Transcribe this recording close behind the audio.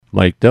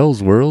Mike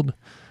Dell's World,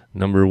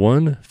 number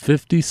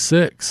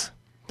 156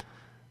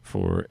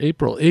 for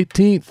April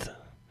 18th,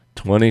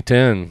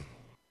 2010.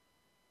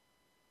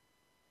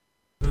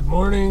 Good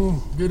morning,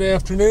 good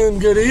afternoon,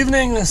 good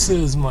evening. This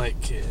is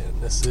Mike,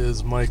 and this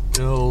is Mike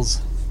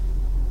Dell's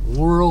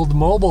World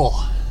Mobile.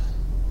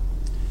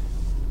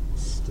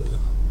 Just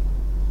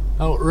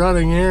out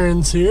running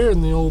errands here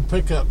in the old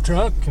pickup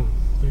truck, and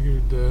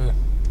figured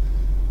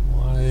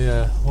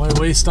why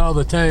waste all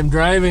the time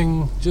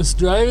driving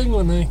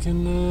when they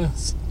can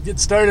get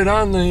started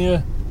on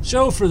the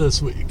show for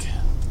this week.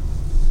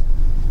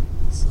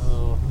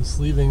 So just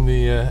leaving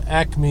the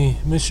Acme,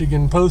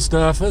 Michigan post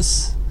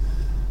office.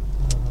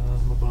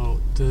 I'm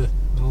about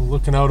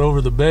looking out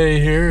over the bay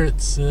here.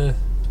 It's you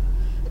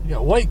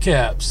got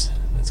whitecaps.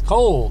 It's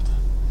cold.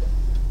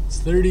 It's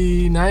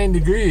 39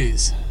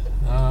 degrees.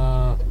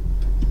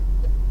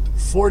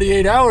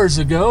 48 hours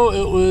ago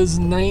it was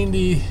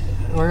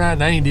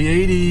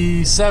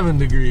 87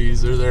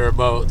 degrees or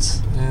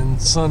thereabouts,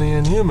 and sunny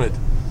and humid.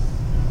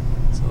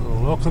 So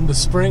welcome to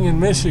spring in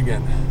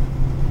Michigan.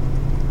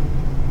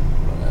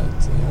 But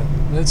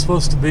it's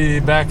supposed to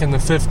be back in the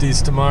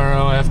 50s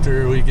tomorrow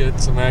after we get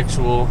some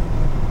actual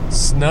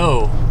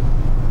snow.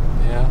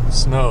 Yeah,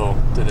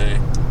 snow today,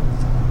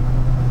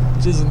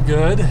 which isn't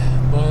good,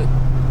 but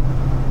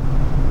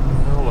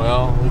oh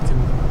well,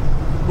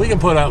 we can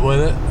put up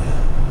with it.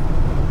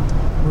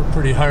 We're a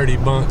pretty hardy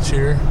bunch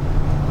here.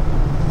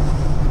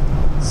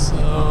 So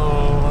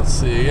let's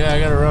see. Yeah, I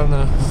gotta run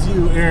a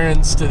few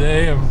errands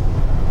today. I'm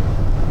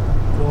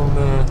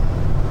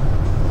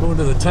going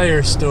to the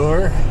tire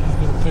store.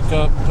 I'm gonna pick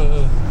up.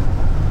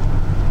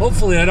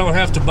 Hopefully, I don't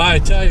have to buy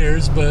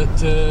tires,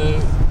 but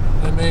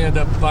I may end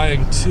up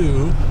buying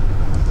two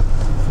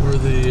for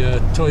the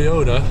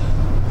Toyota.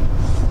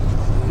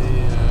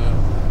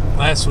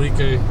 Last week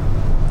I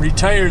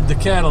retired the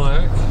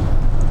Cadillac.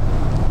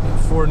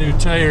 4 new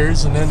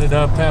tires and ended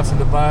up having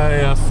to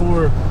buy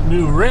 4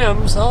 new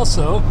rims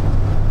also.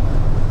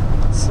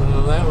 So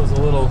that was a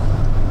little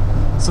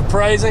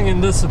surprising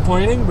and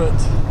disappointing, but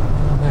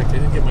heck, I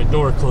didn't get my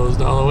door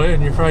closed all the way,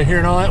 and you're probably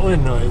hearing all that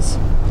wind noise.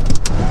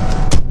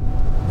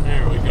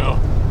 There we go.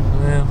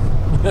 Well,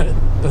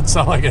 that's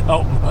all I can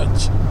help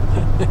much.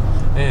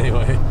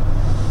 Anyway,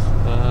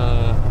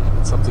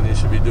 that's something you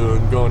should be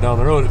doing, going down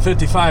the road at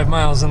 55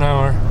 miles an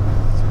hour.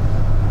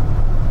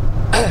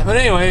 But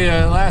anyway,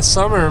 last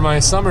summer, my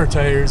summer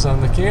tires on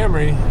the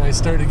Camry, I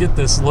started to get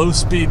this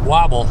low-speed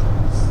wobble.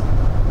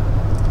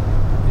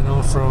 You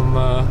know, from,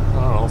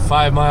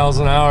 5 miles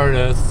an hour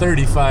to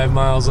 35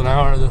 miles an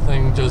hour, the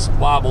thing just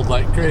wobbled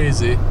like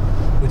crazy,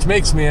 which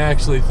makes me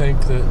actually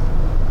think that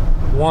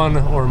one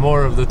or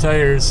more of the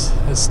tires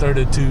has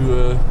started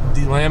to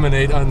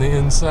delaminate on the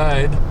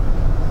inside,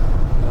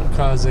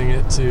 causing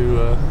it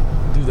to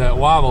do that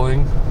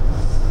wobbling.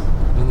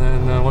 And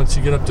then once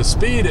you get up to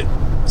speed, it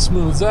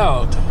smooths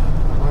out.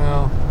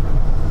 Well,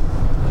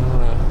 I'm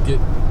gonna get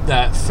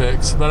that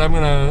fixed, but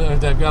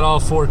I've got all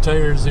 4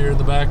 tires here in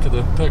the back of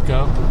the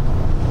pickup.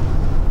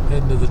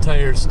 Heading to the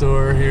tire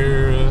store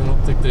here. I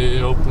don't think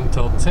they open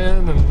until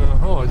 10, and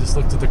I just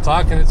looked at the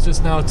clock and it's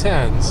just now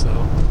 10, so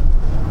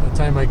by the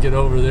time I get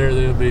over there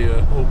they'll be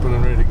open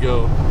and ready to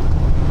go.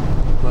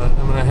 But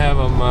I'm gonna have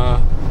them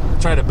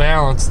try to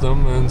balance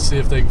them and see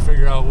if they can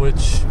figure out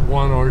which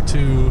 1 or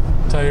 2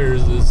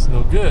 tires is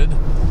no good,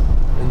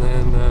 and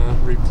then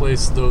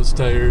replace those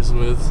tires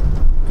with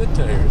good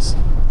tires.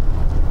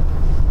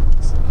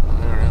 So,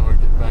 alright, we're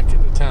getting back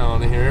into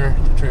town here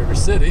to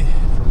Traverse City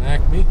from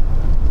Acme.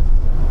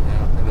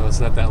 Yeah, I know it's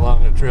not that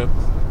long a trip.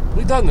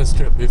 We've done this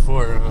trip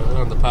before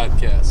on the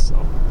podcast,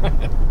 so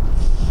anyway,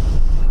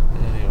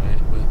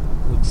 but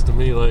it looks to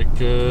me like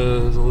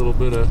there's a little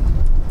bit of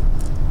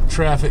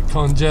traffic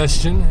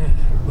congestion.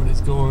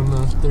 Everybody's going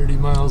 30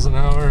 miles an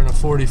hour in a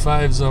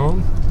 45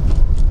 zone.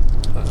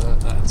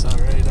 That's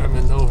alright, I'm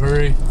in no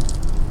hurry.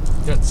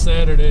 Got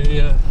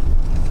Saturday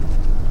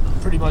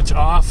pretty much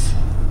off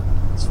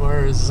as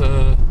far as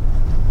my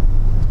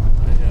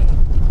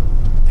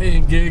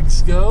paying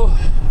gigs go.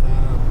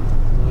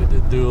 I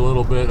did do a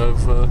little bit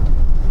of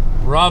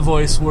raw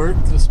voice work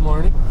this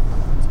morning.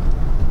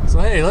 So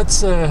hey,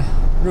 let's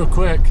real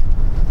quick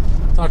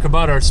talk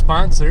about our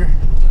sponsor,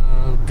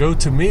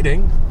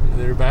 GoToMeeting.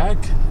 They're back.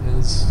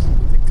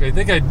 I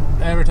think I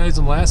advertised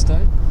them last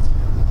time.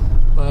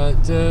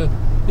 But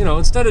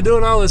instead of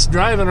doing all this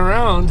driving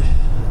around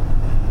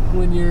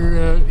when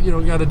you're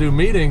got to do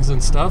meetings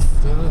and stuff,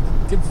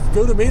 give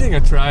GoToMeeting a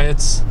try.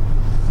 It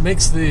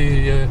makes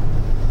the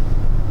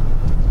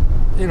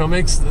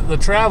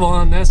travel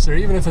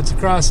unnecessary, even if it's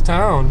across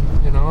town.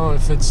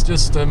 If it's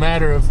just a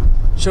matter of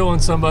showing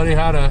somebody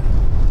how to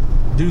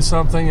do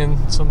something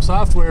in some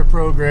software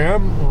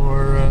program,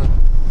 or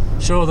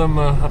show them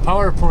a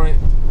PowerPoint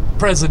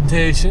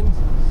presentation.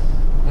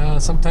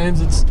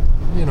 Sometimes it's,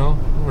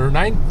 or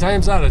 9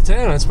 times out of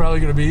 10, it's probably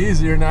going to be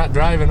easier not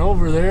driving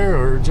over there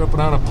or jumping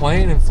on a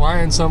plane and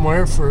flying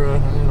somewhere for a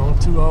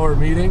 2-hour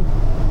meeting.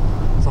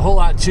 It's a whole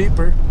lot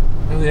cheaper.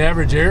 The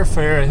average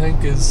airfare, I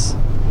think, is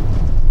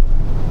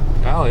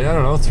golly, I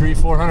don't know,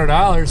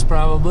 $300-400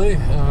 probably.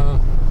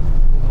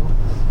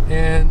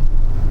 And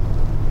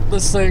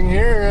this thing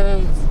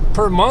here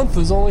per month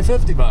is only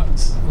 $50,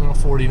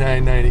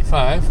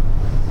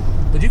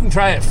 $49.95. But you can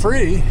try it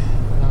free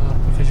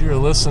because you're a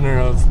listener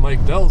of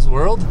Mike Dell's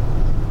World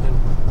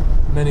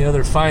and many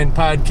other fine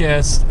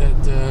podcasts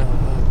at the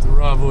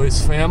Raw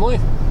Voice family.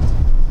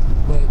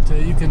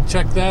 But you can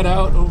check that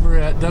out over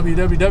at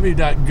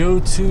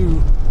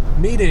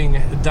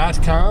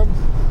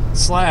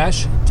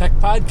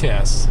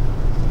www.gotomeeting.com/techpodcasts.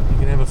 You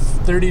can have a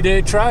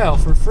 30-day trial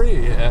for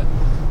free at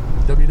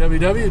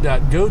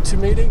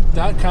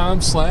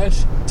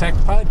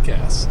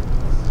www.gotomeeting.com/techpodcasts.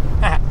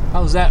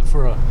 How's that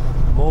for a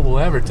mobile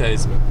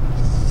advertisement?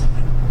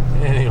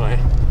 Anyway,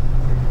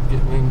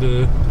 getting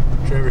into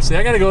Traverse City.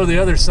 I got to go to the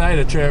other side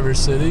of Traverse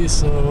City,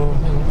 so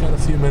I've got a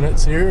few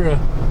minutes here of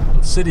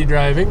city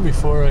driving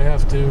before I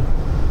have to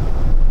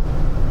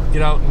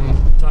get out and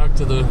talk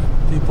to the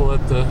people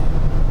at the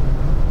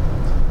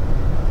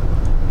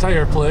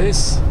tire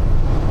place.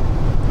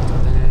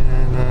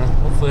 And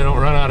hopefully I don't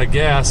run out of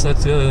gas.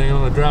 That's the other thing. I'm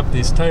going to drop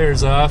these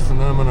tires off, and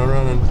then I'm going to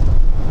run and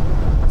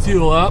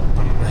fuel up.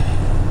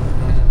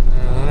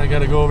 And then I got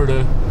to go over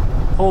to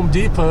Home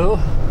Depot.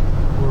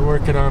 We're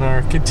working on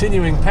our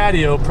continuing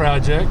patio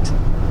project,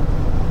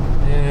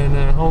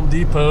 and Home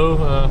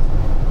Depot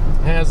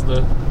has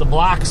the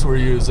blocks we're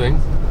using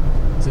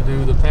to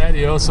do the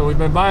patio. So we've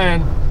been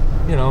buying,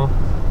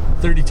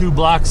 32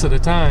 blocks at a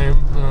time,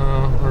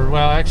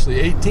 actually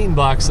 18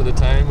 blocks at a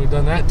time. We've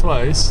done that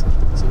twice,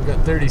 so we've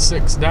got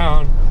 36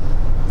 down.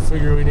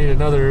 Figure we need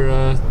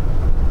another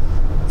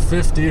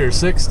 50 or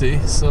 60,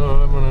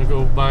 so I'm gonna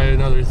go buy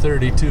another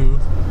 32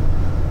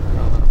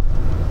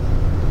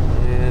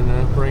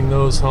 and bring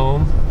those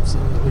home so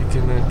that we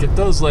can get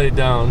those laid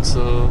down.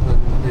 So then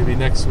maybe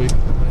next week I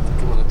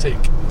think I'm gonna take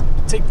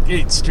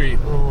 8th Street.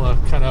 We'll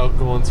cut out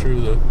going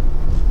through the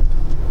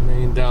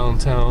main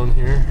downtown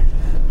here.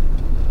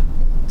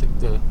 Take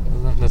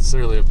not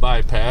necessarily a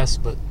bypass,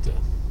 but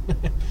a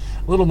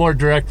little more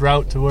direct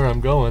route to where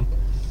I'm going.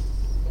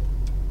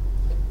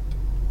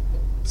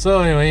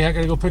 So anyway, I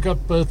gotta go pick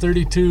up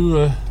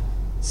 32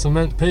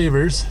 cement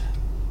pavers,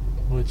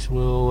 which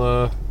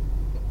will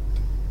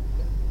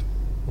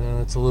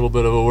it's a little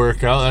bit of a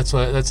workout.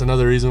 That's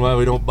another reason why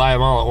we don't buy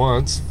them all at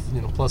once.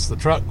 Plus the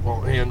truck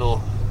won't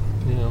handle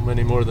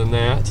many more than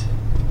that.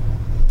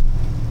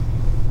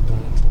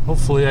 But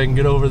hopefully I can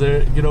get over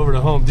to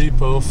Home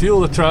Depot, fuel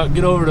the truck,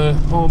 get over to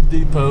Home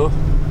Depot,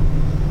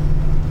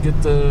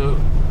 get the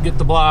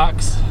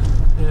blocks,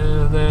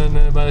 and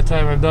then by the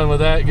time I'm done with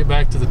that, get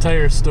back to the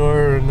tire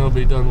store and they'll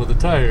be done with the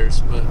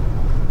tires. But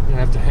I'm gonna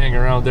have to hang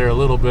around there a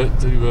little bit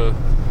to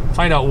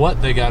find out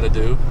what they got to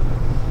do,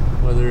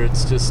 whether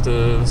it's just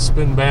a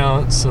spin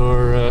balance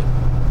or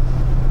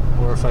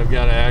if I've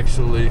got to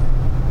actually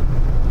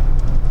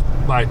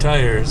buy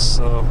tires.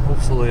 So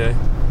hopefully I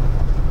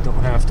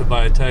don't have to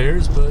buy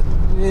tires, but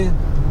it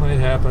might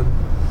happen.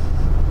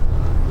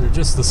 They're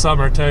just the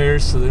summer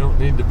tires, so they don't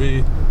need to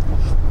be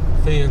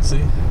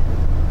fancy.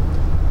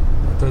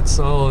 But that's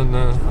all. And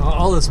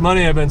all this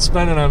money I've been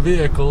spending on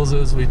vehicles,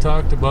 as we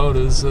talked about,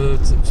 is to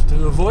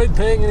avoid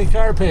paying any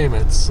car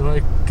payments. So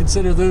I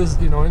consider this,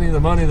 any of the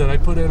money that I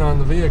put in on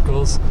the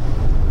vehicles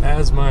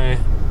as my,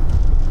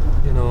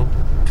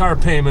 car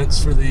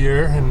payments for the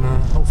year, and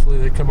hopefully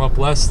they come up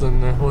less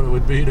than what it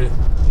would be to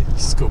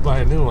just go buy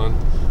a new one.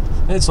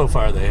 And so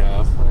far they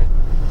have. A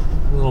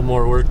little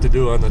more work to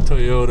do on the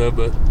Toyota,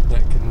 but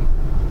that can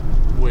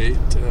wait.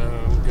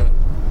 We've got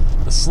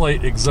a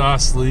slight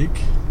exhaust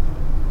leak,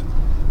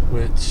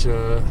 which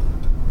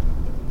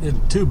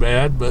isn't too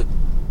bad, but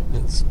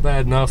it's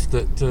bad enough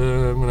that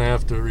I'm going to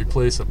have to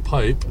replace a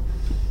pipe.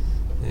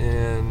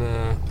 And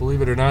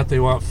believe it or not, they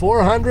want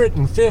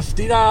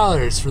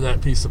 $450 for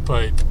that piece of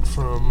pipe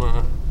from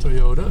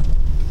Toyota.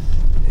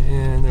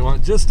 And they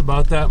want just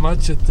about that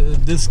much at the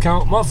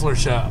discount muffler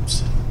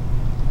shops. I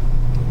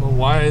don't know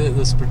why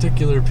this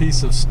particular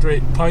piece of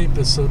straight pipe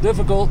is so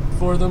difficult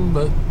for them,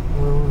 but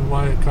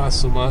why it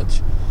costs so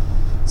much.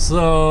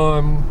 So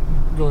I'm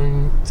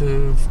going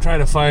to try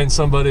to find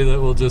somebody that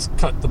will just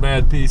cut the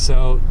bad piece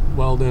out,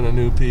 weld in a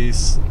new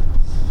piece,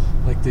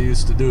 like they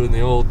used to do in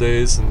the old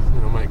days, and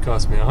it might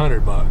cost me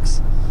 $100.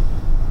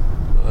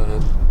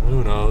 But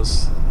who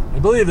knows? I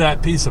believe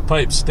that piece of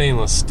pipe,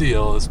 stainless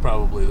steel, is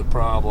probably the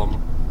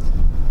problem.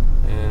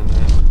 And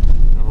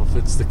if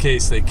it's the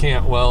case they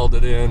can't weld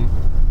it in,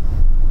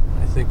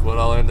 I think what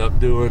I'll end up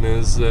doing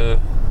is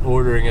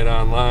ordering it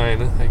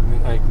online. I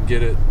can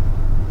get it.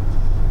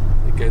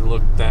 I think I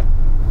looked that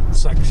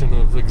section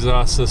of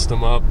exhaust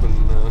system up,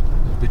 and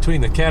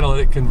between the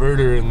catalytic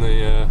converter and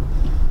the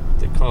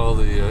they call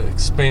the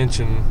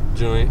expansion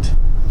joint,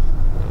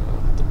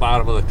 the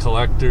bottom of the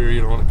collector,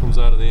 when it comes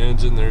out of the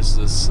engine, there's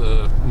this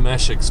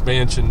mesh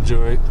expansion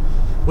joint,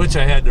 which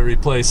I had to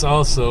replace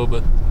also,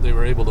 but they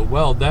were able to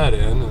weld that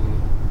in,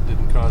 and it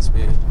didn't cost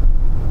me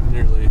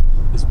nearly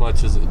as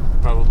much as it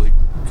probably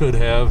could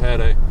have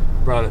had I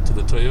brought it to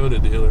the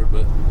Toyota dealer.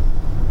 But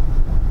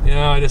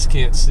I just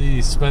can't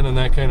see spending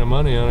that kind of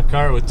money on a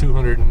car with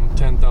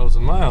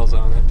 210,000 miles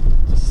on it.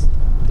 Just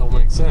don't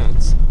make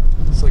sense.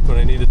 It's like when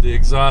I needed the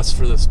exhaust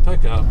for this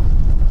pickup.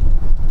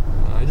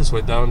 I just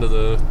went down to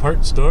the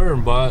parts store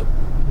and bought,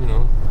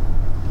 a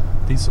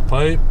piece of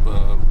pipe,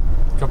 a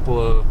couple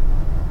of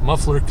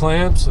muffler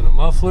clamps and a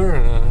muffler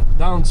and a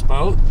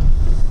downspout.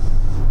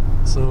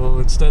 So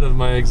instead of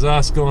my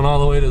exhaust going all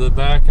the way to the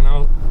back and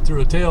out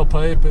through a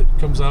tailpipe, it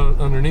comes out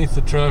underneath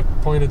the truck,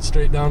 pointed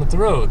straight down at the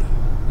road.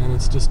 And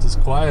it's just as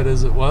quiet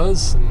as it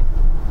was, and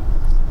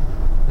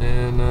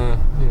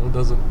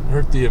doesn't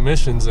hurt the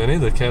emissions any.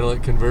 The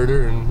catalytic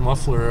converter and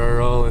muffler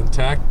are all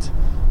intact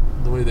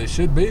the way they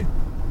should be.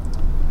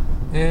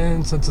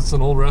 And since it's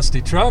an old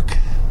rusty truck,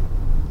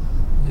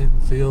 I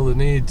didn't feel the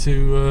need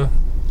to, like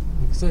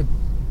I said,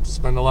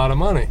 spend a lot of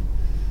money.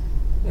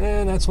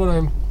 And that's what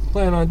I'm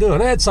planning on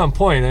doing. At some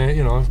point,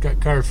 I've got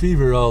car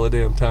fever all the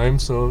damn time,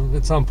 so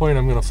at some point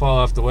I'm going to fall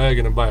off the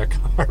wagon and buy a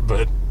car,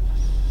 but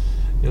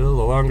the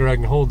longer I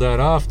can hold that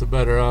off, the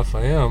better off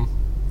I am.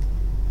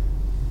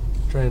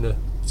 Trying to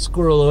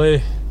squirrel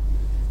away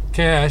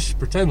cash,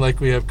 pretend like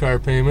we have car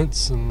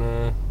payments,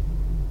 and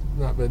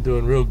not been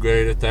doing real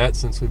great at that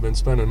since we've been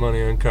spending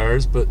money on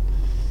cars, but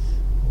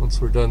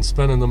once we're done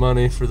spending the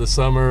money for the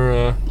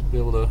summer, be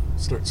able to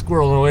start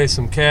squirreling away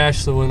some cash,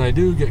 so when I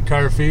do get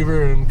car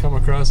fever and come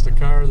across a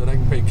car that I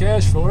can pay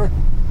cash for,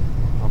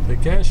 I'll pay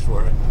cash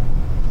for it.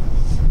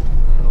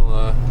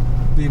 That'll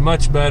be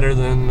much better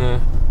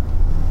than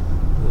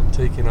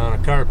taking on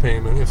a car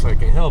payment if I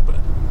can help it.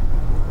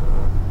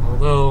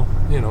 Although,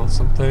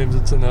 sometimes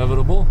it's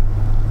inevitable.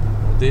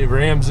 Dave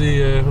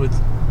Ramsey would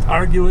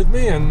argue with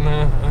me, and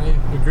I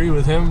agree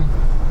with him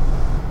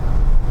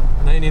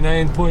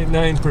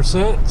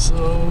 99.9%,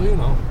 so,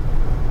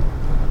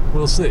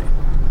 we'll see.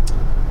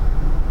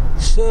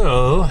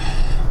 So,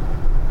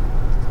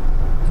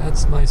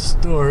 that's my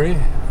story.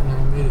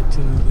 I made it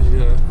to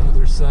the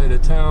other side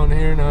of town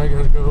here. Now I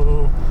gotta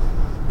go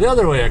the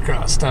other way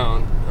across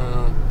town.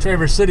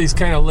 Traverse City's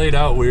kind of laid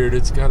out weird.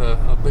 It's got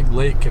a big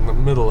lake in the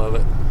middle of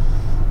it.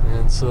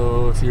 And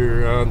so if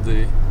you're on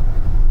the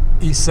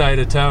east side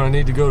of town and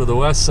need to go to the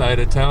west side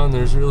of town,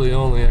 there's really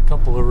only a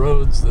couple of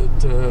roads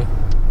that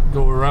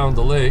go around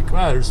the lake.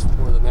 Well, there's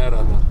more than that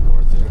on the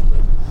north end,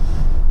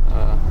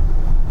 but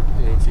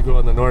if you go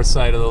on the north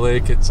side of the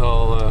lake, it's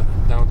all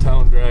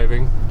downtown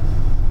driving.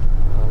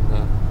 On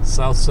the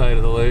south side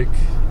of the lake,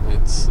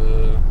 it's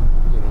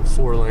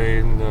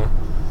 4-lane, I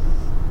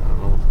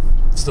don't know,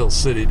 still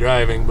city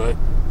driving, but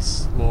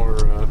it's more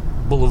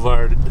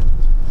boulevarded.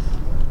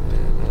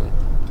 And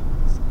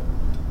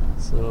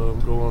so I'm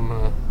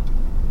going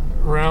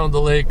around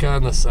the lake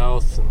on the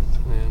south,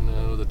 and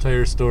the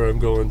tire store I'm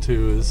going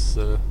to is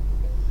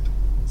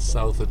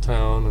south of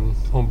town, and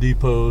Home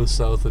Depot is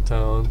south of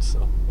town.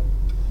 So,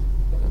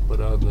 but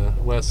on the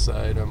west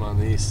side, I'm on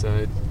the east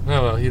side.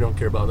 Oh well, you don't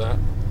care about that.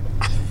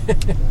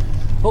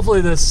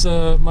 Hopefully this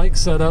mic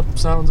setup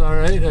sounds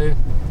alright. I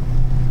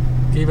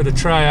gave it a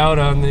try out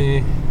on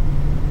the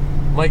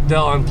Mike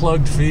Dell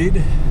Unplugged feed,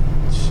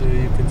 which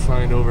you can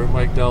find over at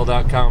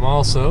MikeDell.com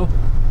also.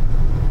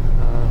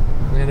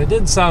 And it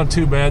didn't sound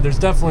too bad. There's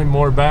definitely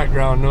more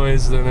background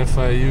noise than if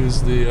I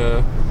use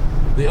the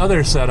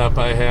other setup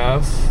I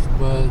have,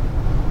 but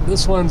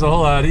this one's a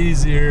whole lot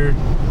easier,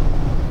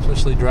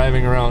 especially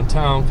driving around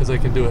town, because I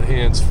can do it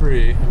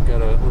hands-free. I've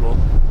got a little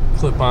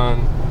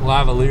clip-on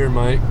lavalier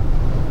mic,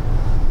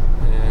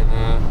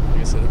 and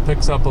like I said, it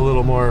picks up a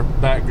little more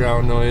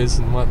background noise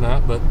and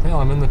whatnot, but hell,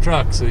 I'm in the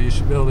truck, so you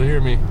should be able to hear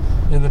me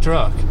in the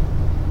truck.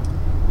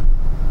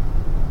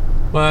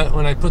 But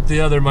when I put the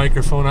other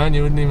microphone on,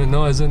 you wouldn't even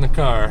know I was in the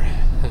car.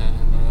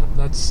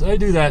 And I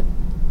do that,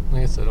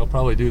 like I said, I'll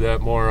probably do that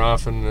more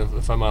often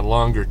if I'm on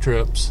longer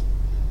trips,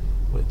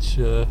 which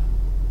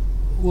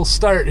will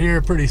start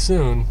here pretty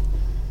soon,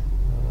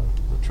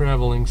 the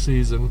traveling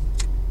season.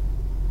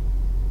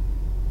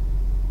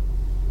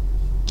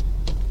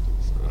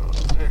 So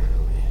there,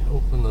 we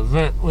open the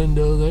vent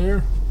window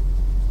there.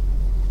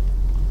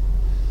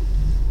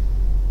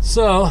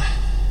 So,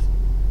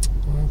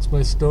 that's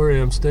my story.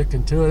 I'm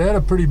sticking to it. I had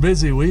a pretty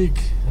busy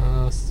week.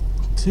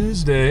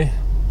 Tuesday,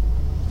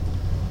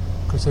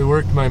 of course, I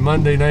worked my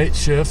Monday night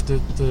shift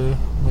at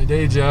my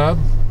day job,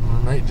 or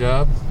night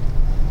job,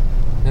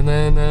 and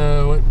then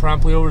went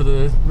promptly over to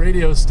the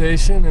radio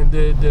station and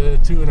did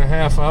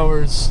 2.5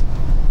 hours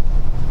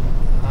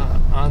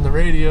on the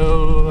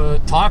radio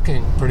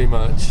talking, pretty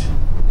much.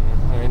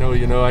 I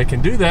know I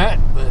can do that,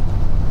 but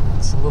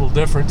it's a little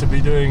different to be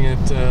doing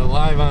it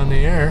live on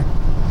the air.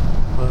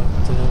 But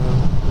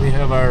we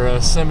have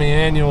our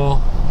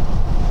semi-annual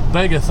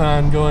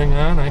begathon going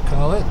on, I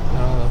call it,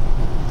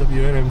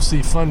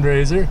 WNMC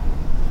fundraiser,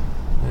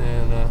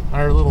 and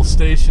our little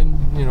station,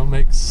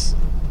 makes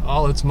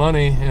all its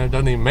money, and it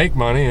doesn't even make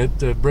money,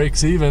 it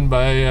breaks even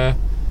by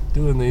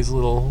doing these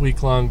little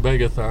week-long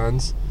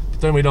begathons.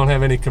 But then we don't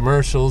have any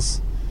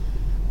commercials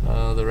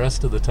the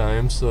rest of the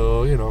time,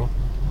 so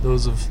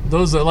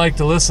those that like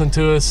to listen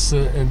to us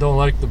and don't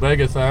like the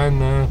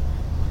begathon,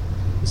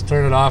 just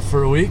turn it off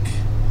for a week,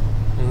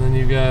 and then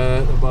you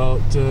got about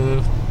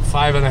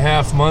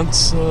 5.5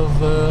 months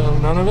of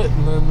none of it,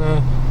 and then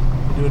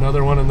you do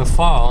another one in the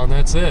fall, and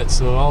that's it.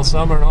 So all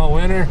summer and all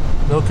winter,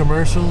 no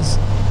commercials,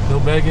 no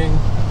begging,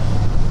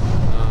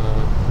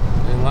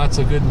 and lots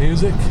of good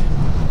music.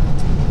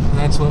 And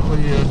that's what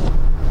we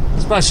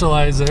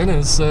specialize in,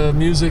 is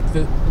music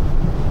that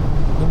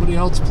nobody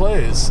else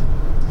plays.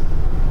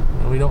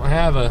 We don't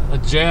have a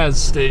jazz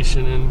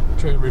station in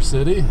Traverse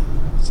City,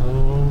 so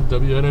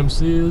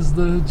WNMC is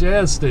the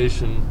jazz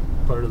station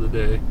part of the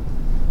day.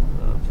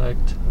 In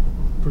fact,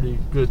 pretty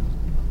good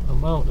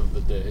amount of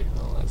the day.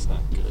 Oh, that's not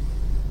good.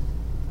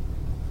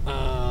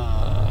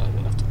 I'm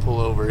gonna have to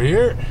pull over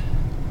here.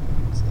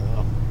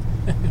 So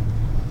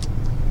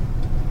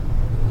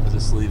I'll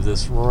just leave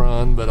this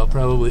run, but I'll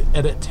probably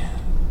edit.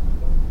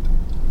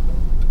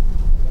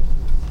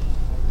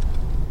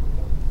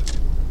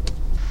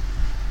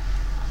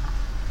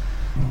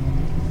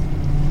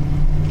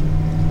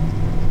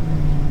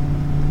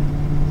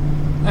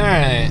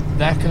 Alright,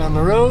 back on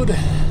the road.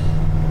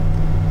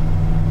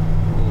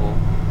 Little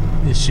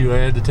issue I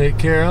had to take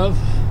care of.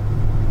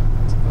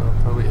 So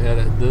I'll probably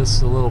edit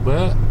this a little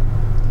bit.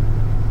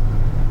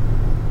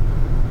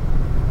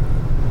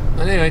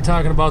 But anyway,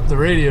 talking about the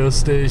radio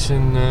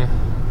station,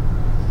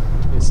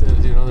 they said,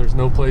 there's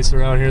no place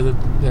around here that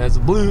has a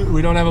blues.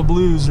 We don't have a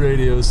blues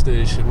radio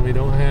station. We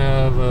don't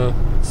have a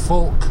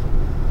folk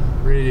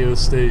radio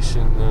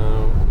station. We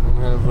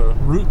don't have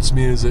roots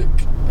music.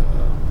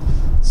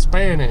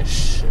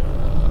 Spanish.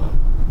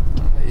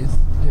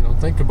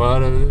 Think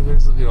about it.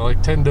 There's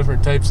like 10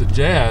 different types of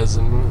jazz,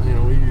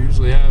 and we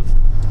usually have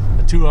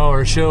a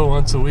 2-hour show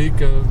once a week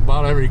of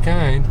about every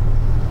kind.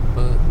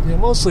 But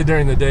mostly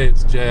during the day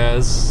it's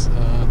jazz,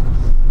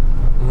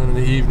 and then in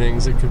the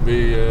evenings it could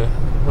be.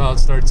 It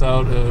starts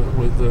out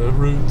with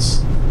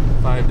roots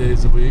 5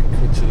 days a week,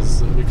 which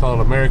is we call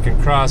it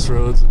American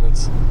Crossroads, and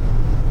it's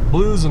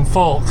blues and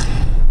folk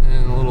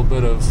and a little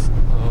bit of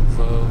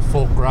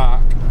folk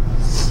rock.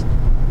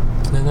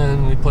 And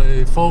then we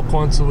play folk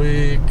once a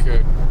week,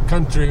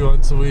 country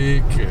once a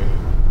week.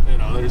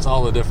 There's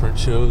all the different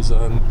shows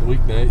on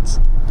weeknights.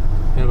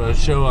 We have a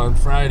show on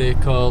Friday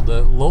called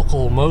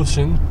Local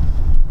Motion,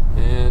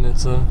 and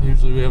it's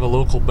usually we have a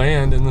local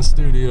band in the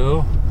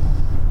studio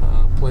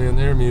playing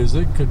their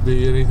music. Could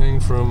be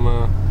anything from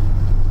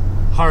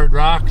hard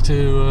rock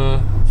to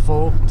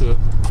folk to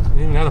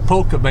we even had a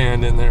polka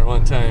band in there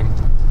one time,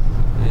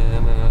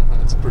 and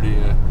that's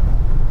pretty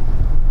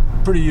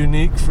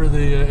unique for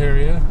the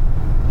area.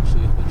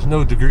 Actually, there's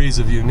no degrees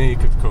of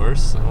unique, of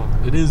course, so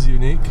it is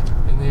unique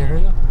in the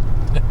area.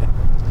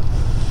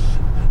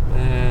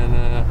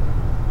 And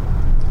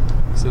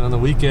so on the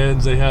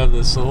weekends they have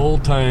this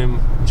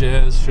old-time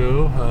jazz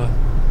show,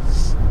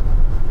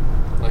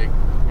 like,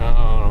 I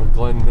don't know,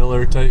 Glenn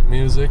Miller type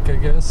music, I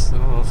guess. I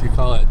don't know if you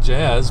call that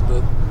jazz,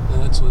 but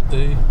that's what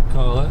they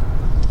call it.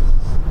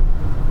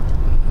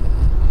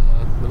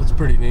 But it's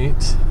pretty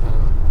neat. I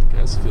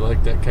guess if you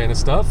like that kind of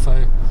stuff.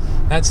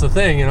 That's the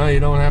thing, you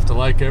don't have to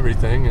like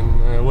everything,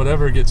 and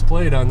whatever gets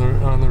played on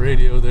the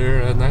radio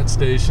there on that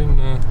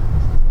station,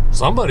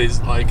 somebody's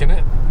liking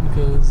it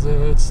because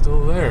it's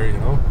still there.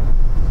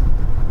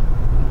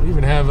 We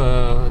even have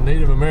a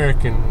Native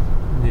American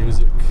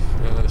music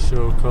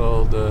show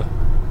called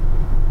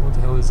what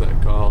the hell is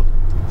that called?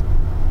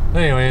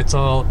 Anyway, it's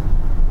all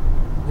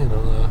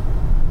the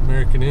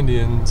American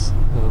Indians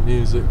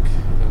music,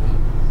 or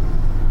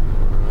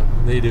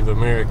Native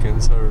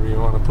Americans, however you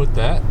want to put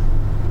that.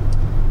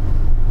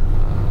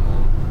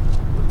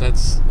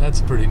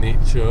 That's a pretty neat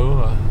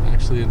show. I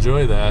actually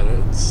enjoy that.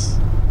 It's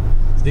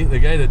neat. The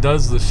guy that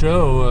does the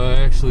show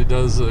actually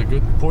does a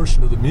good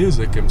portion of the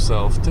music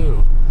himself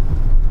too.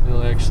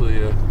 He'll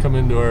actually come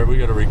into we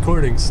got a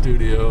recording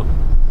studio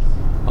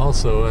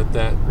also at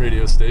that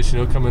radio station.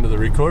 He'll come into the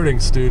recording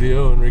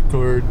studio and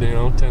record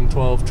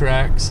 10-12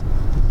 tracks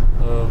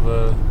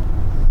of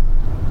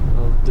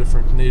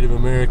different Native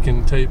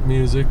American type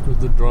music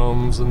with the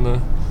drums and the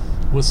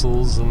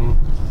whistles and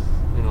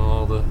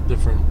all the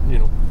different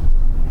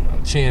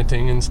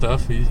chanting and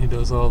stuff. He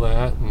does all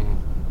that,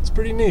 and it's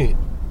pretty neat.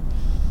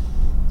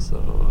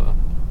 So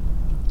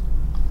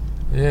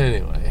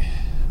anyway,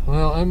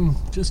 well, I'm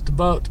just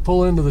about to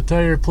pull into the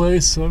tire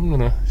place, so I'm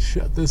gonna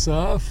shut this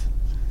off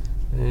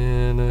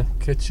and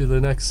catch you the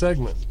next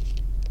segment.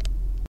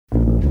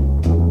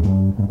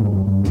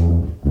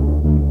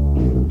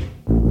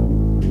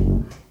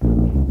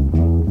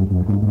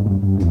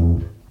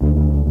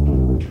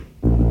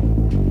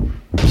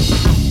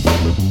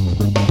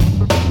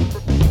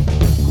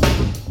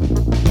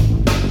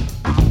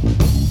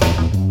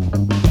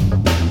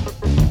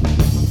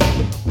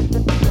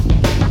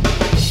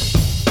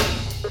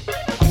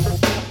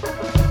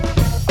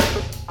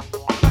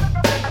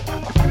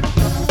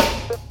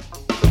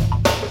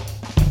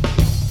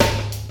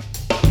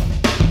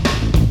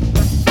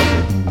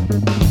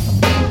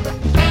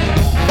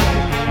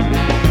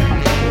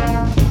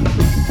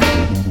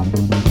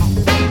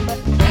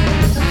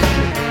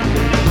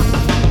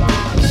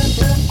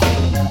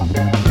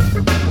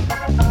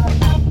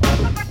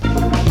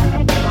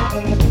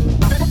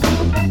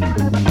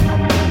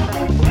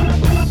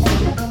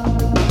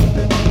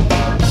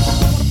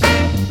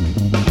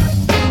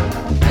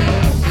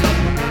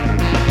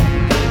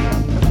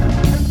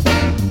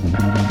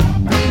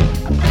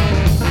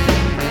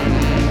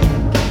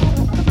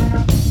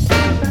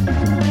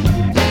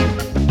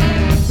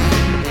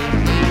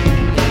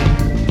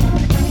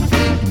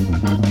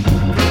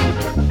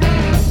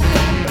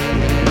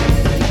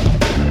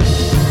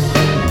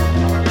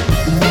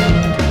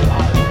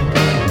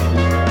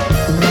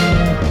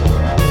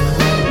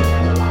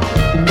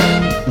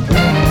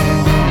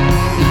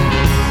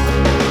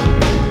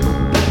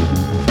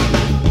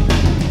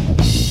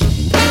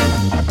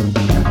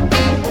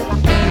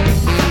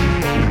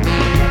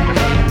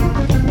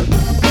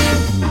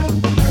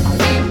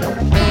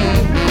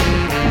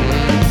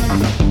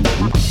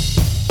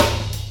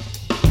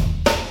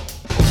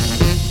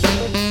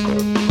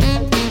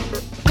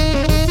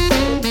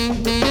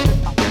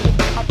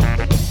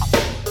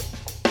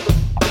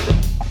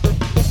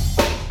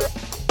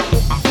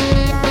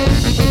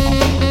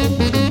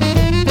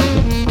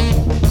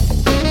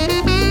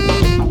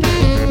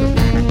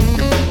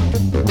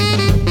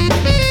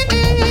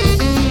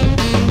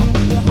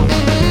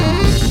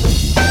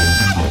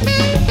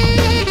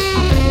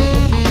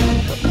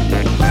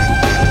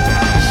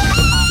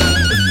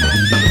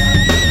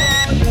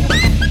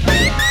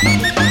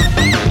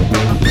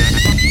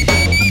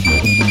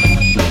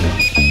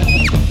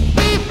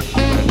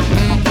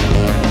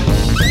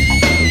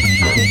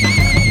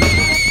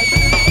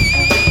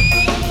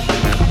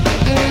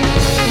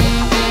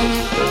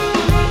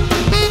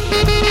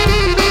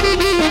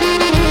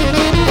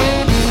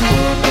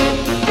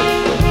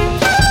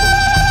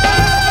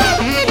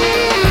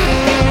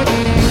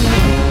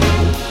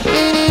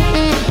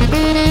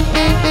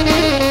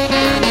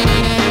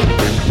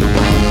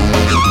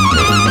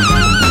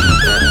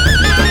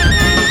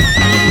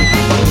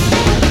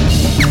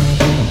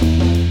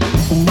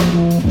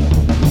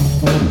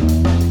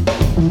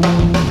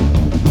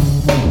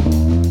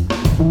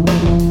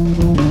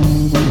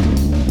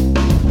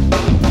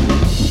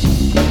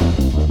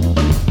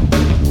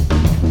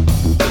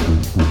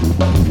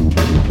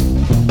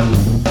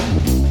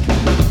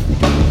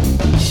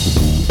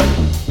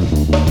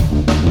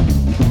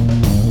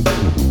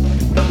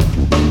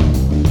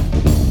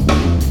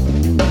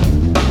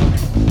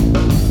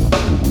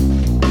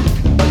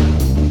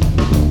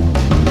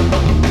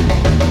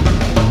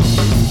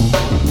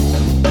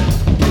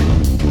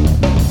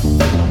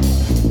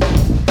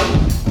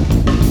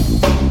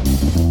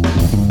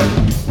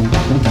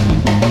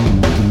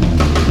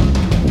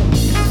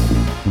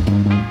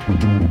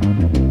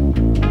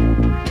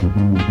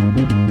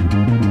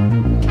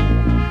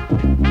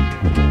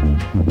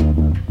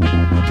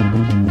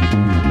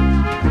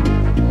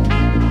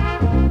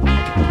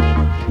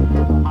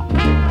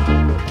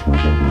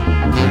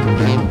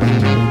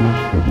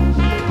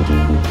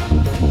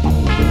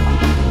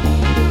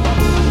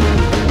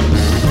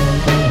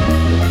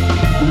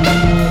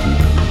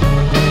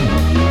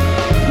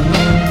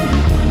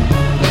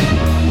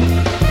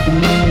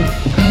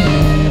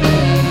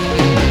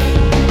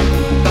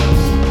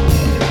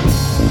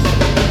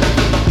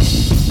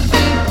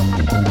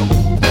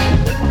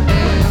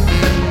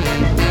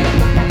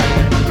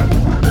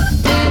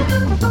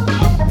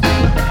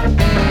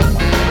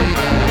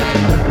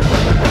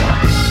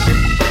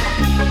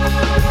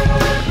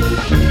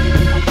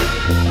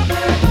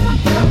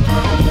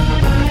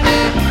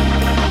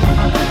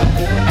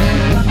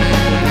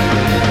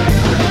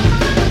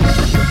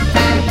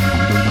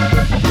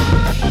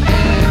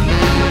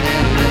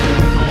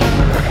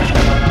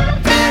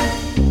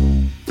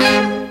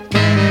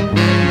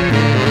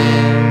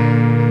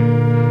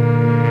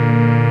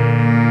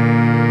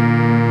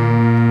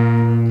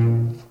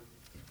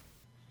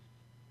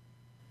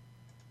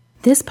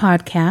 This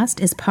podcast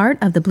is part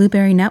of the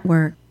Blueberry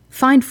Network.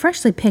 Find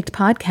freshly picked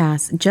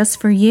podcasts just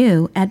for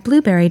you at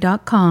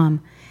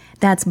blueberry.com.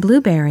 That's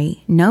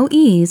blueberry, no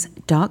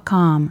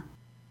ease.com.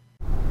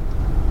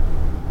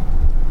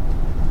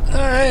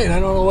 Alright, I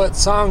don't know what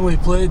song we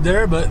played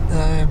there, but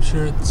I'm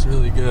sure it's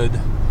really good.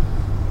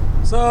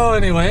 So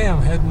anyway,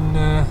 I'm heading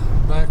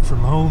back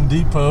from Home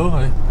Depot.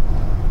 I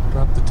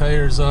dropped the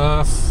tires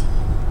off.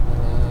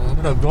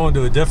 Ended up going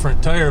to a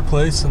different tire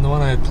place than the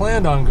one I had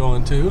planned on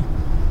going to,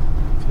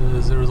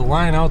 because there was a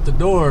line out the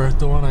door at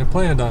the one I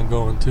planned on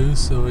going to,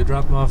 so we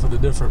dropped them off at a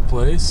different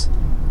place.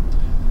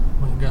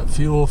 Went and got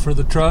fuel for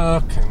the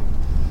truck, and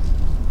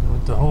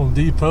went to Home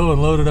Depot and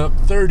loaded up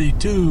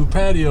 32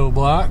 patio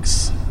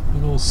blocks,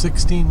 little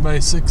 16 by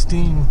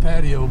 16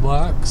 patio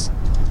blocks.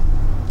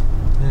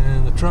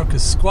 And the truck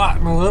is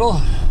squatting a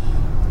little,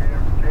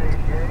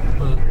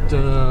 but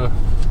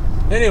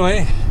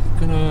anyway,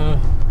 gonna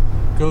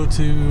go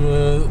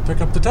to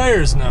pick up the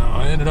tires now.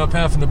 I ended up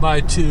having to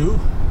buy three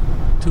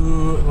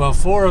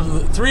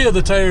of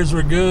the tires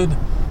were good,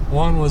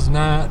 one was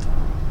not,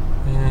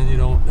 and you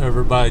don't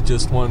ever buy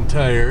just one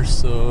tire,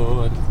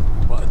 so I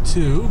bought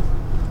two.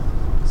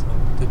 So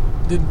it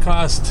didn't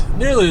cost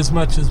nearly as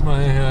much as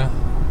my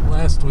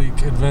last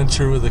week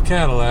adventure with the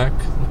Cadillac,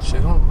 which I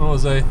don't know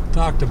as I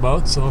talked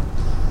about, so I'll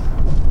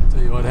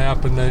tell you what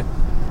happened. I'm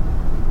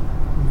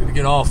going to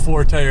get all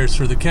 4 tires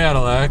for the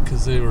Cadillac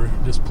because they were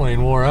just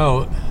plain wore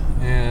out,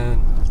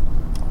 and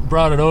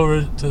brought it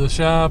over to the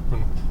shop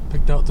and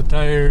picked out the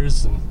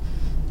tires and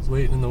was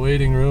waiting in the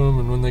waiting room.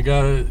 And when they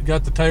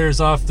got the tires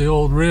off the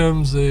old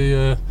rims,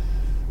 they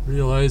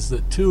realized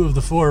that 2 of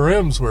the 4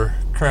 rims were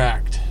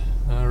cracked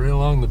right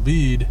along the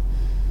bead,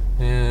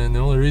 and the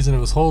only reason it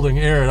was holding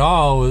air at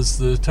all was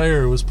the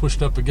tire was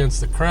pushed up against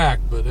the crack.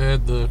 But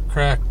had the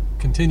crack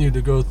continued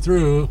to go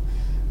through,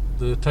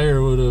 the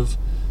tire would have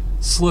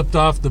slipped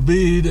off the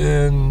bead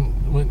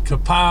and went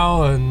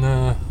kapow,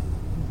 and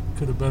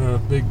could have been a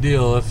big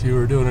deal if you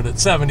were doing it at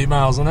 70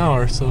 miles an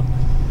hour. So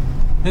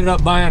ended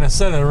up buying a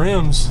set of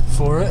rims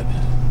for it.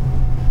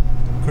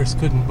 Of course,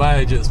 couldn't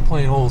buy just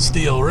plain old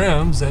steel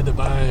rims. Had to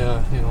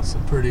buy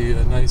some pretty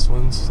nice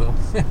ones. So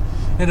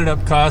ended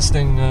up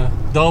costing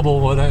double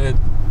what I had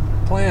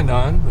planned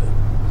on.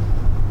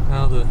 But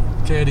now the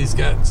Caddy's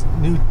got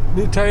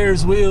new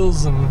tires,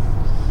 wheels, and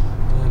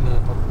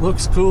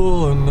looks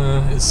cool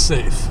and is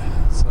safe.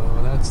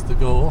 So that's the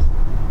goal.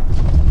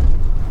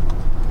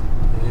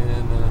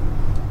 And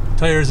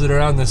tires that are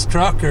on this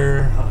truck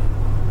are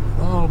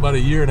about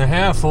 1.5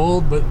 years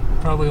old, but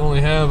probably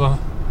only have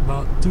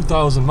about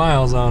 2,000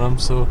 miles on them.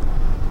 So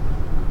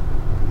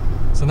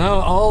now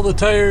all the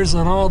tires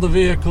on all the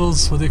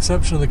vehicles, with the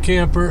exception of the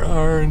camper,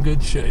 are in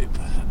good shape.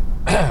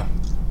 I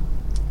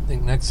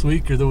think next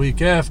week or the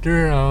week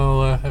after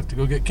I'll have to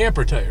go get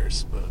camper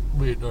tires, but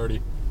we had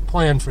already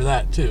planned for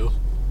that too.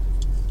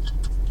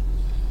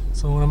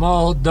 So when I'm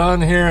all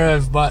done here,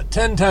 I've bought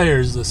 10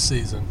 tires this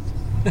season.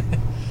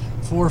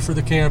 4 for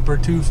the camper,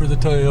 2 for the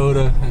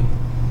Toyota, and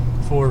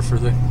 4 for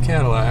the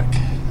Cadillac.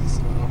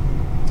 So,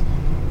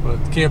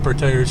 but the camper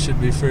tires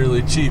should be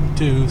fairly cheap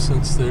too,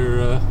 since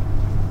they're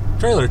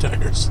trailer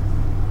tires.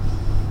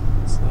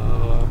 So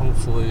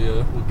hopefully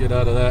we'll get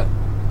out of that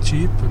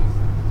cheap,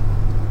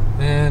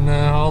 and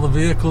all the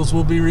vehicles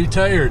will be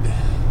retired.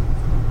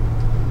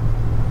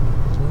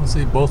 Well,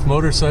 see, both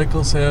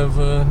motorcycles have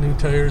new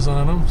tires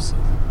on them. So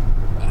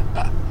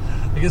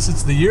I guess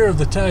it's the year of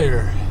the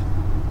tire.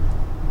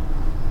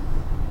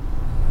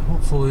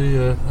 Hopefully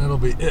that'll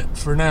be it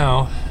for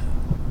now.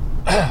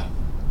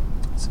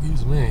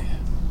 Excuse me.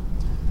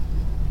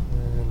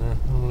 And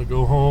I'm going to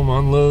go home,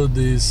 unload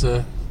these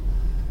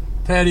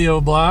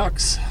patio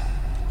blocks.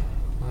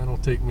 That'll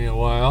take me a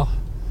while.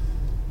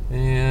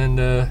 And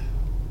then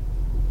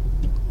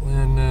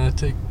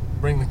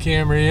bring the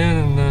Camry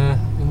in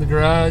the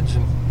garage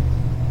and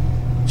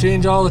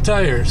change all the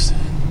tires,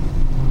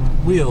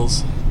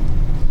 wheels.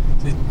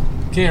 The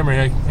Camry,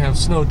 I have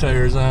snow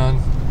tires on,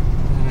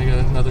 and I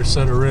got another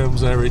set of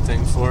rims and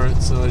everything for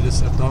it, so I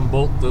just have to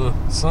unbolt the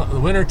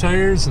winter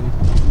tires and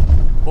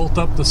bolt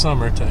up the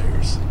summer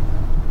tires.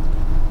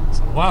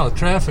 So wow, the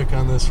traffic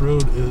on this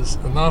road is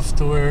enough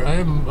to where I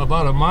am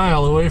about a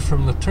mile away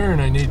from the turn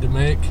I need to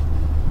make,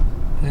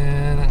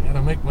 and I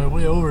gotta make my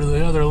way over to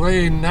the other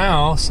lane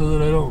now so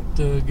that I don't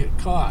get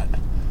caught.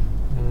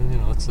 And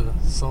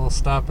it's all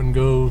stop and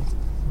go.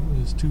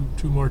 There's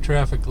two more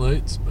traffic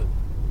lights, but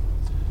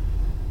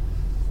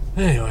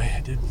anyway,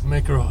 I did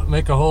make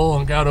a hole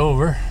and got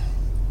over.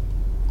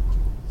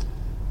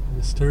 I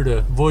just heard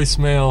a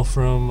voicemail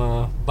from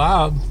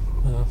Bob,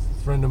 a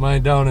friend of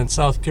mine down in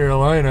South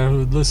Carolina,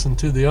 who'd listened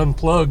to the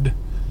Unplugged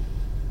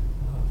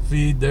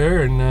feed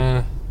there, and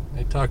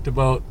I talked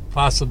about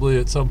possibly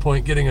at some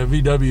point getting a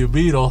VW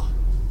Beetle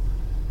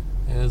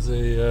as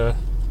a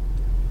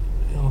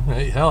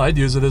hell, I'd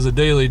use it as a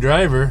daily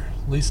driver,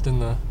 at least in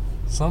the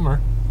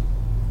summer.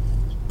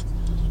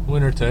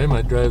 Wintertime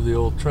I'd drive the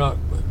old truck,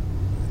 but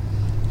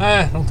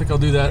I don't think I'll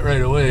do that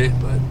right away.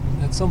 But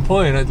at some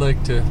point I'd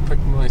like to pick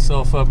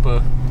myself up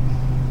a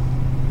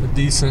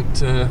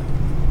decent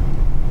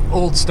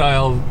old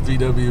style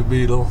VW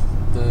Beetle,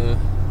 the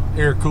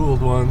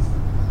air-cooled one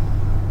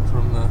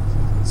from the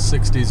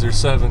 60s or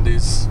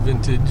 70s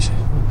vintage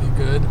would be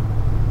good.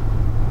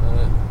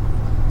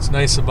 What's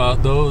nice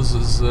about those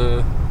is,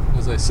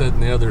 as I said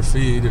in the other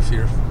feed, if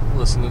you're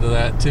listening to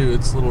that too,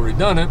 it's a little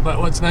redundant, but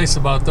what's nice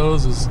about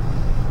those is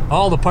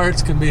all the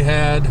parts can be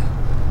had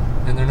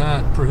and they're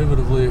not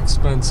prohibitively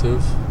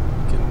expensive.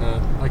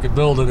 I could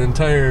build an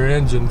entire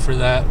engine for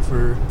that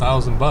for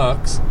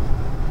 $1,000,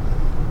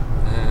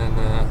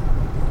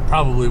 and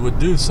probably would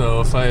do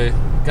so. If I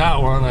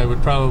got one, I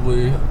would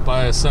probably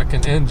buy a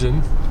second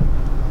engine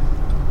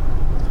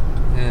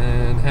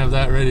and have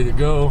that ready to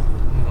go.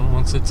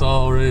 Once it's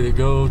all ready to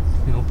go,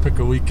 pick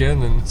a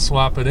weekend and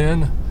swap it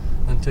in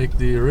and take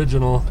the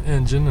original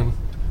engine and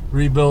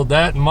rebuild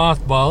that and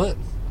mothball it.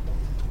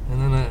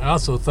 And then I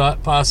also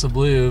thought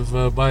possibly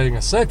of buying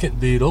a second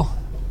Beetle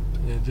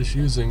and just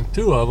using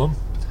two of them,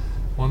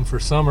 one for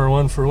summer,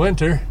 one for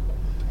winter,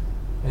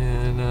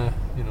 and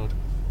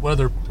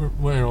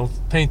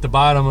paint the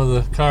bottom of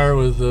the car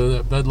with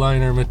that bed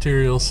liner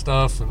material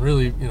stuff and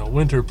really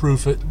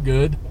winter-proof it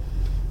good.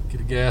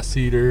 Get a gas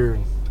heater,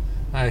 and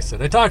I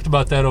talked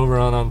about that over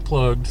on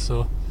Unplugged,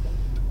 so I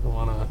don't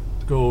want to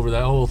go over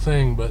that whole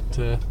thing, but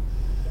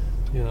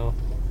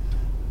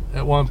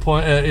at one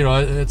point,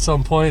 at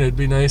some point, it'd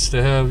be nice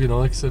to have,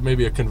 like I said,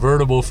 maybe a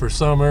convertible for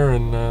summer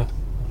and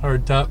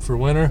hard top for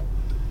winter,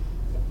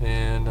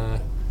 and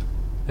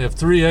have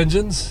three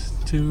engines,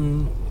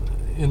 two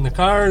in the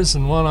cars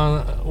and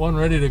one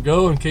ready to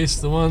go in case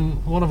the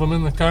one of them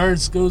in the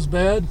cars goes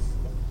bad,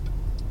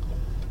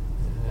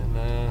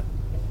 and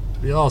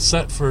be all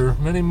set for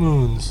many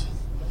moons.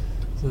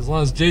 So as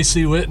long as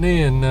J.C.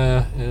 Whitney and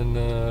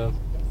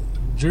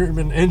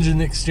German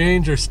Engine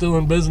Exchange are still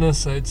in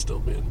business, I'd still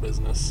be in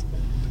business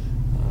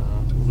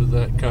with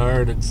that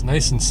car. And it's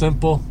nice and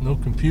simple, no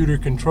computer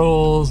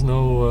controls,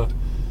 no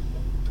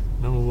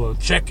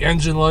check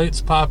engine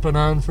lights popping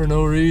on for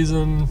no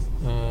reason.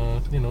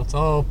 It's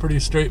all pretty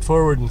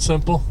straightforward and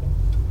simple,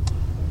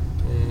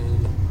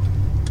 and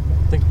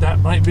I think that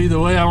might be the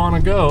way I want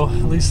to go,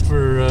 at least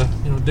for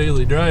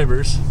daily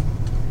drivers,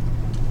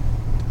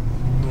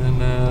 and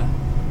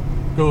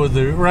go with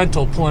the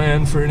rental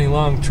plan for any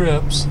long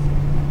trips.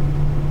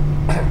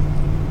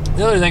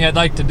 The other thing I'd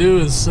like to do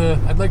is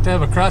I'd like to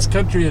have a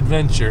cross-country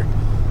adventure.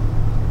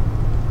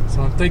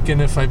 So I'm thinking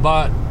if I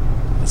bought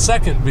a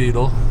second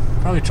Beetle,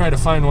 probably try to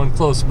find one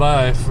close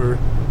by for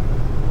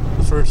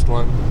the first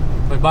one.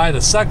 If I buy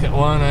the second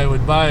one, I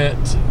would buy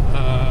it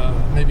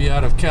maybe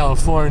out of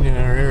California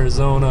or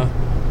Arizona,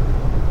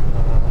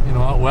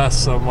 out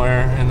west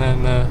somewhere, and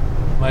then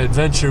my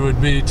adventure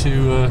would be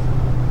to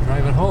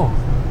drive it home.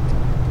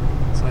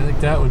 So I think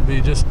that would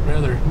be just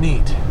rather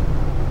neat.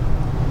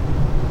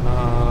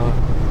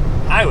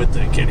 I would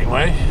think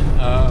anyway.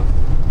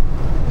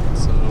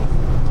 So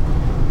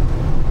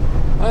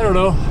I don't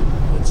know.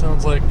 It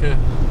sounds like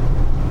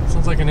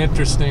an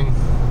interesting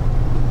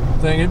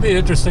thing. It'd be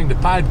interesting to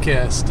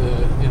podcast.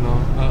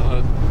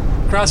 A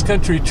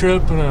cross-country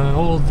trip in an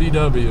old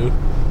VW.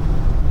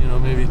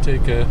 Maybe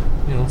take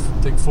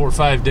 4 or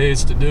 5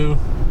 days to do.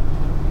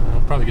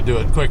 Probably could do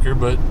it quicker,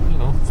 but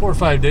 4 or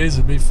 5 days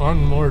would be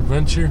fun, more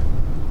adventure.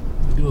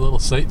 Do a little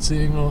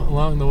sightseeing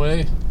along the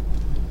way,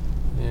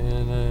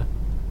 and I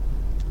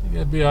think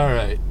that'd be all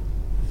right.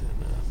 And,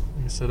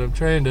 like I said, I'm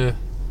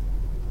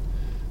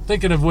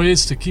thinking of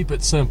ways to keep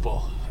it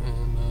simple,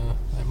 and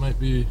that might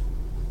be,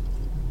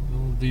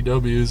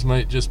 VWs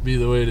might just be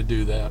the way to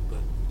do that. But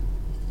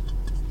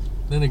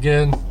then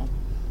again,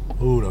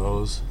 who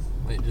knows?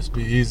 Might just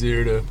be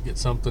easier to get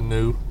something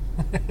new.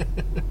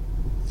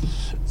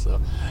 So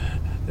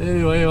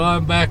anyway,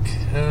 I'm back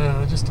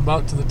just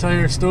about to the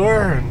tire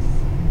store, and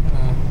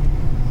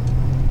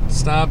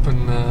stop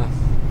and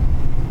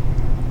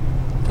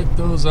pick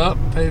those up,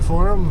 pay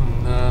for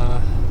them,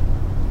 and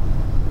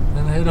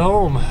then head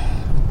home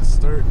and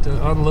start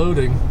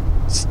unloading.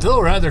 It's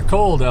still rather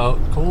cold out.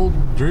 Cold,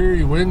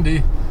 dreary,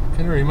 windy.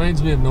 Kind of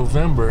reminds me of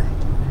November.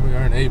 Here we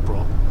are in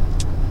April.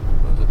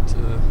 But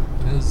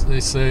as they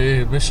say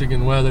in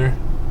Michigan weather,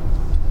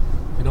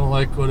 if you don't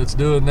like what it's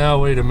doing now,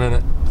 wait a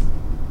minute.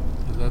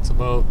 That's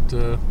about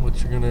what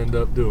you're going to end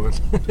up doing.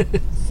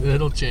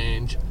 It'll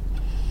change.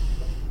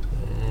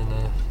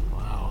 And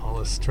wow, all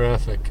this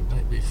traffic. It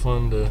might be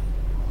fun to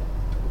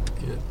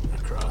get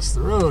across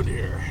the road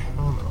here.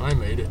 Oh no, I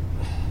made it.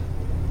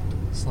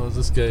 As long as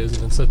this guy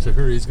isn't in such a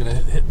hurry, he's going to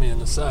hit me in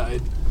the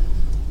side.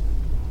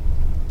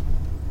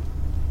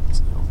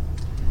 So,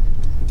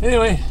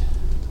 anyway,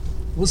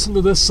 listen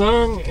to this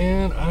song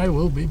and I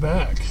will be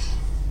back.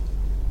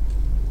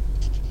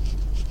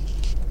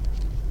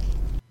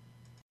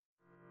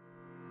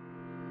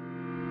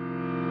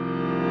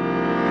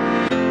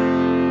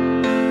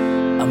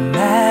 I'm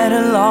at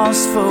a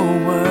loss for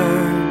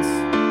words,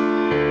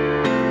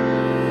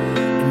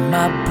 and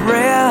my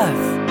breath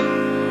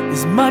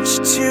is much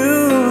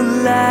too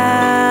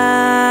loud.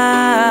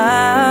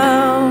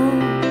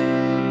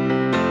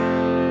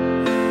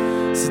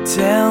 So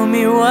tell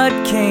me what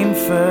came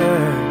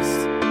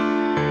first,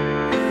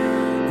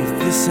 if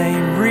this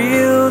ain't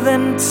real,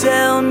 then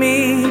tell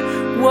me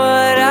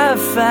what I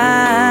found.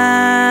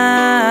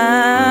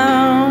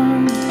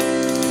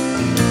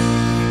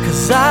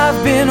 'Cause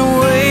I've been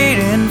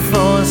waiting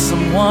for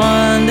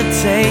someone to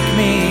take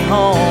me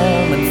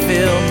home and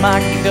fill my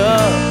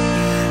cup.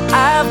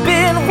 I've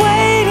been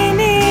waiting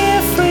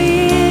here for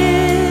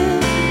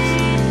years.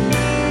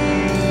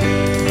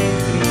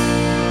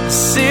 A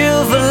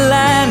silver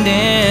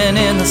lining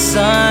in the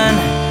sun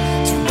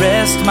to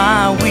rest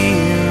my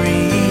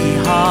weary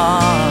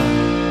heart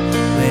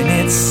when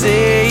it's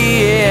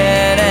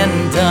said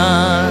and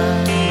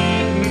done.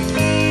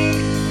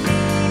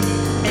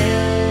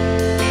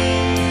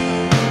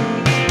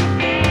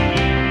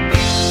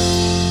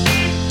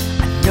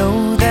 I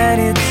know that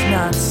it's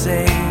not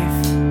safe.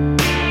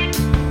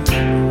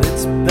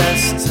 It's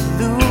best to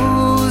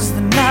lose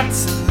than not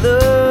to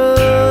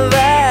love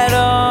at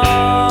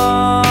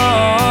all.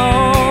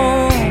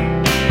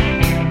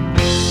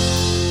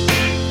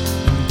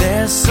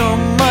 There's so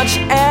much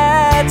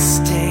at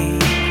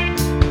stake.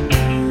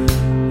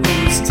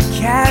 Who's to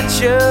catch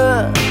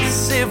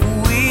us if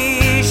we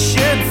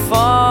should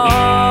fall?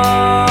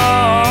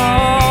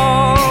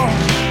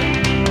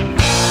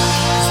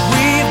 'Cause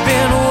we've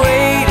been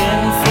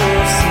waiting for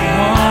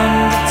someone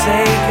to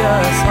take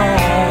us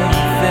home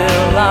and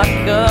fill our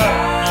cup.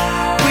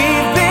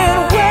 We've been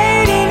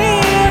waiting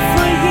here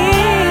for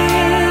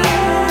years.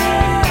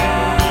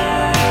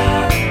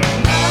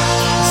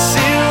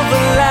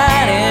 Silver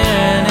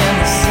lining in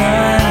the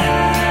sun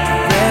to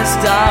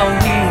rest our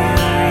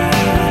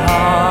weary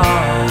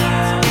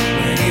hearts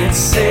when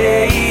it's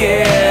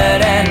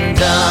said and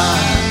done.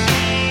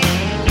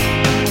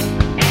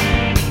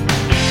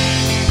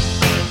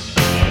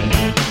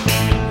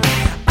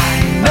 I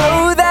know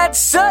that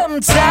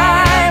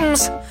sometimes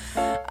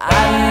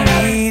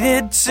I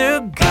needed to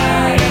go,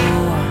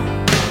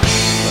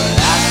 but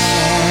I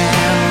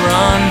can't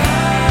run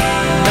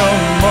no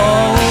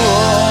more.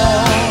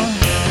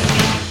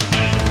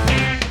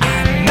 I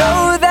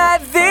know that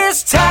this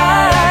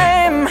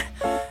time,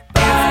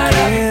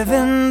 if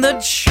given the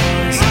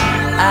choice,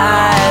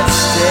 I'd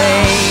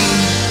stay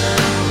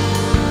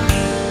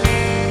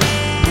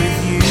with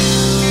you.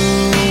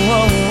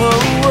 Whoa, whoa,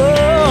 whoa,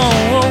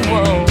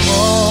 whoa,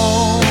 whoa.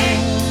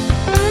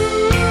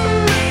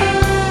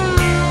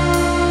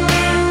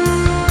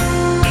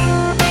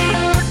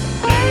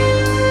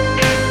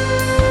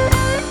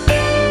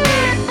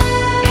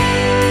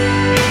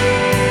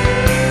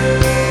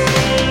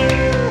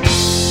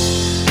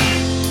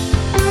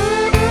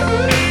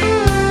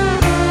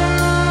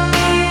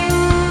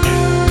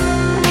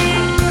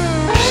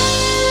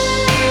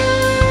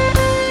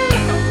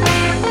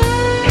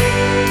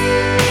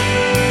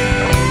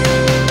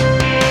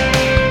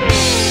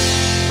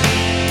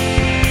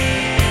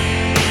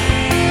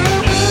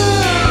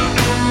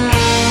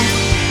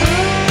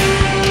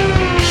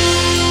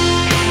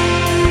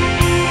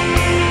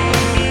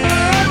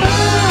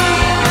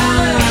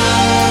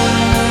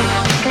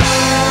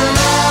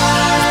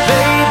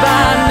 Babe,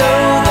 I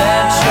know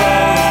that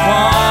you're the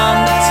one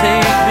to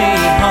take me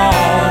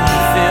home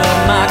and fill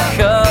my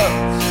cup.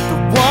 The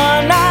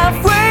one I've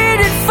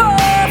waited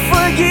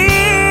for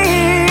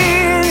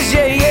years.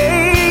 Yeah, yeah,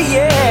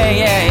 yeah,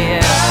 yeah,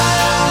 yeah.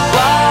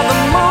 While the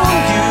moon,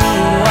 you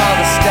are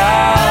the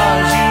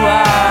stars, you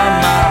are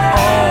my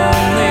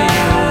only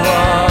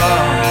one.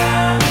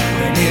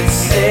 When it's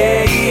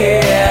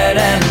said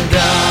and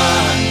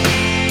done,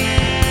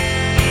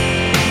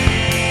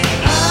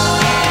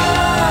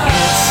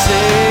 it's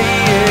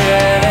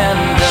said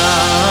and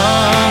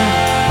done.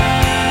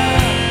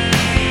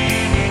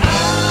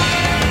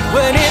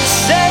 When it's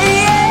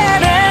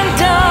said and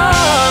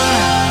done,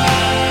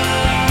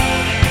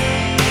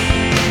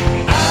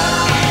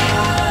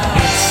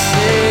 it's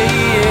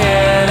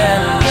said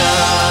and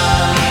done.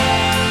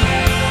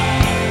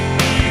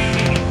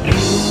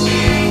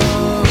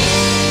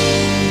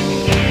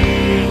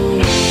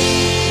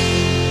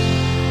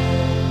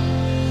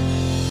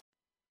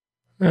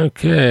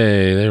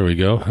 Okay, there we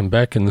go. I'm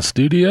back in the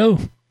studio.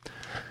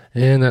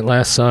 And that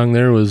last song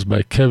there was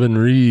by Kevin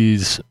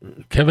Reeves.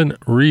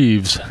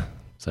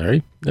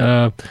 Sorry.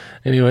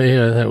 Anyway,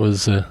 that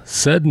was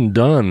Said and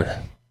Done.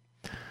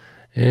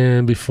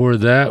 And before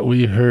that,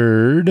 we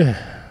heard...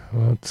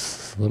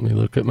 let me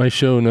look at my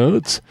show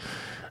notes.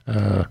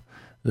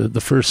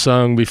 The first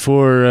song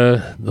before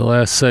the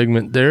last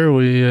segment there,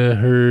 we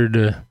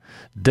heard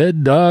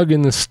Dead Dog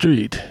in the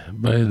Street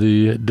by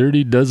the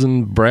Dirty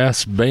Dozen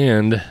Brass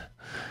Band.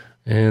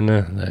 And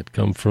that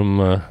come from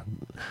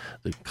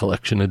the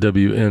collection of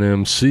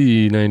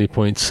WNMC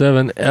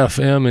 90.7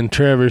 FM in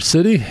Traverse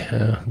City,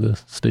 the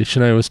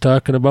station I was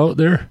talking about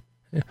there.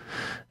 Yeah.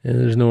 And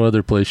there's no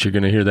other place you're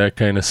going to hear that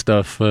kind of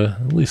stuff,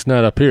 at least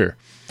not up here.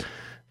 You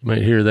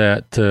might hear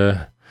that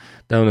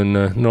down in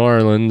New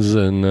Orleans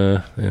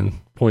and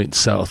points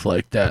south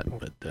like that.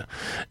 But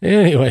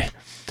anyway,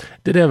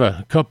 did have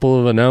a couple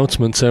of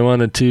announcements I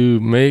wanted to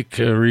make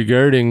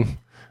regarding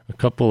a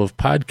couple of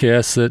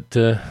podcasts that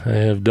I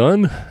have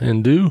done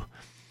and do.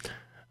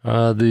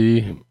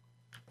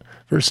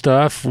 First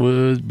off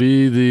would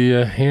be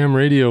the ham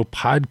radio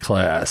pod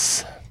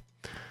class.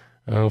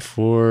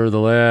 For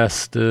the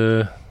last,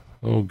 6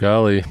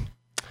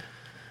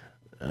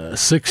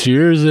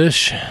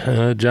 years-ish,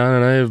 John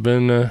and I have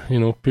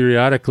been,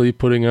 periodically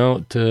putting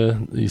out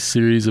these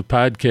series of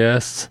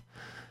podcasts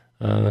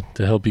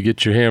to help you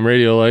get your ham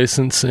radio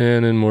license,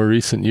 and in more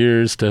recent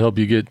years to help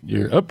you get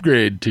your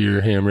upgrade to your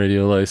ham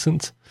radio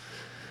license.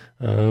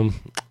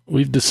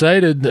 We've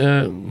decided,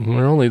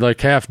 we're only like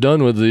half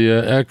done with the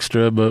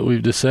extra, but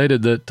we've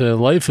decided that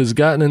life has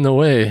gotten in the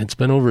way. It's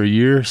been over a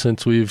year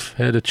since we've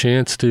had a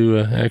chance to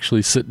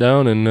actually sit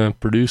down and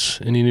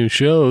produce any new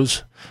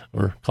shows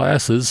or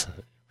classes.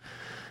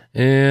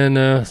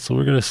 And so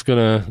we're just going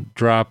to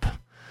drop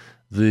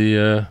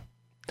the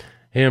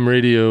ham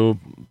radio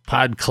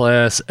pod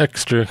class,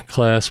 extra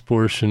class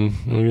portion.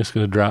 We're just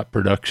going to drop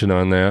production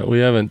on that. We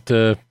haven't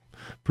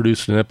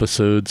produced an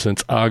episode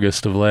since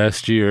August of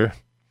last year.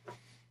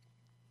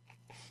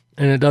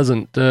 And it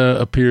doesn't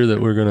appear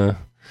that we're going to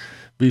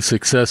be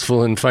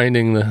successful in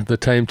finding the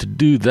time to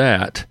do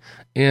that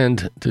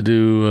and to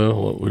do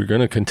what we're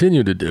going to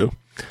continue to do.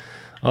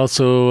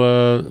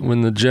 Also,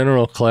 when the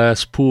general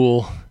class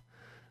pool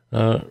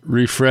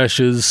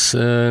refreshes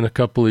in a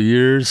couple of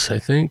years, I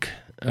think,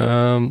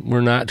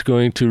 we're not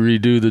going to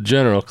redo the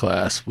general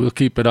class. We'll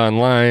keep it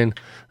online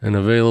and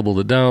available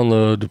to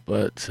download,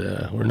 but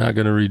we're not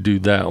going to redo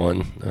that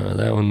one.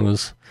 That one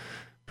was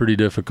pretty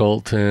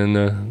difficult, and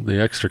the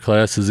extra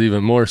class is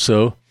even more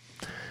so.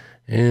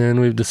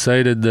 And we've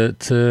decided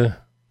that,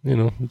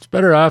 it's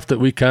better off that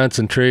we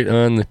concentrate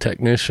on the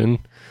technician,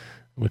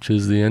 which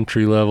is the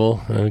entry level,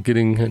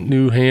 getting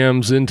new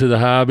hams into the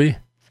hobby,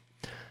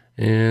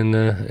 and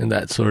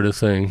that sort of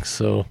thing.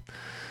 So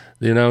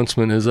the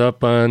announcement is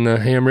up on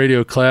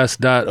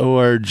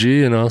hamradioclass.org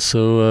and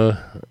also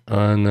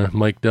on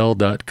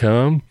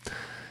MikeDell.com.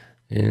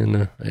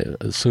 And I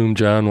assume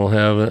John will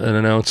have an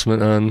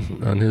announcement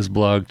on his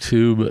blog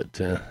too, but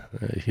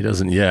he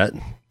doesn't yet.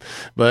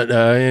 But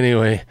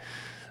anyway,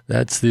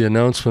 that's the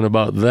announcement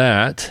about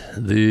that.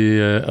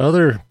 The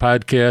other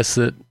podcast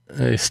that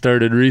I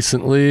started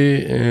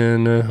recently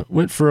and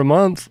went for a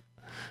month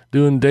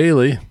doing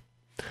daily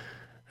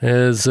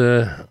has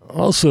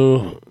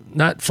also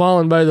not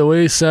fallen by the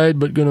wayside,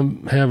 but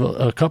going to have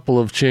a couple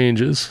of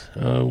changes.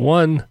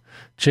 One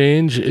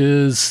change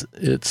is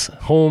its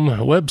home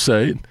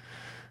website.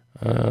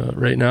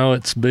 Right now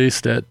it's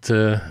based at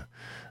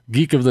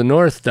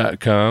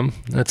geekofthenorth.com.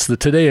 That's the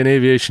Today in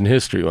Aviation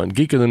History one.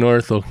 Geek of the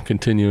North will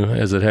continue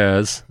as it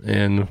has,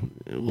 and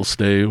it will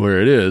stay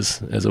where it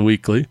is as a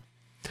weekly.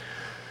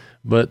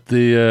 But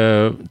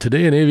the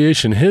Today in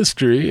Aviation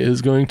History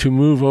is going to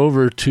move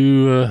over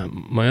to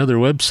my other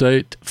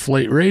website,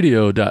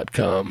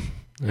 flightradio.com.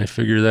 I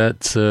figure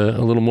that's a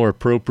little more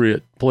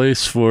appropriate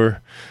place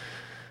for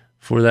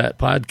that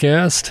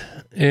podcast,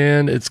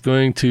 and it's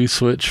going to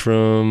switch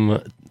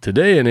from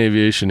Today in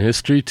Aviation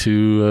History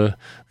to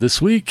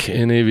This Week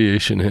in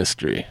Aviation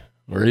History,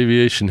 or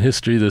Aviation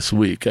History This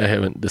Week. I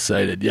haven't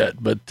decided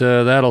yet, but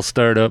that'll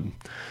start up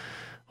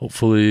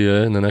hopefully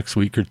in the next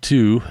week or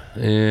two,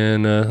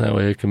 and that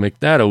way I can make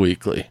that a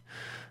weekly.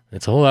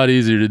 It's a whole lot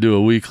easier to do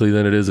a weekly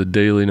than it is a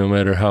daily, no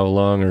matter how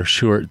long or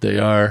short they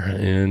are,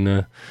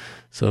 and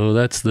so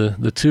that's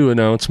the two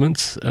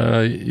announcements.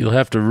 You'll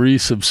have to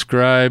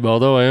resubscribe,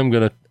 although I am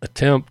going to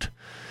attempt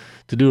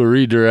to do a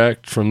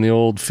redirect from the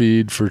old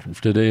feed for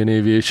Today in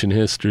Aviation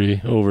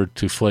History over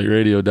to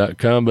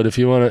flightradio.com. But if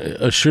you want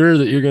to assure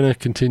that you're going to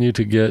continue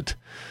to get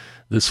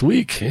This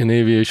Week in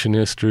Aviation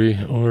History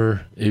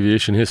or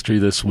Aviation History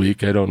This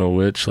Week, I don't know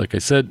which, like I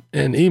said,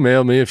 and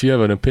email me if you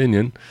have an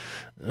opinion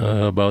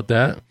about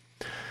that.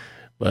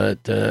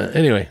 But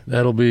anyway,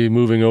 that'll be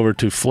moving over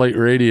to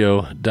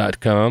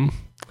flightradio.com.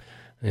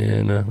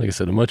 And like I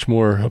said, a much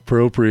more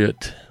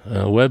appropriate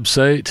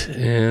website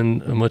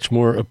and a much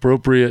more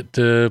appropriate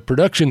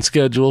production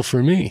schedule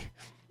for me.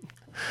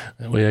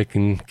 That way I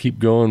can keep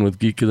going with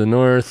Geek of the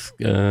North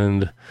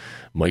and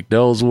Mike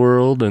Dell's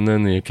World, and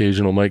then the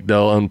occasional Mike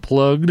Dell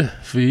Unplugged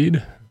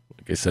feed.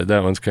 Like I said,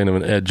 that one's kind of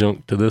an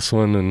adjunct to this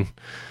one,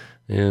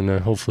 and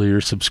hopefully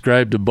you're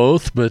subscribed to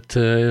both, but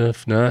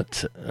if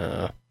not,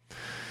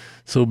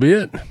 so be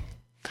it.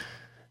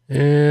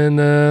 And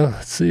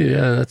let's see,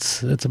 yeah,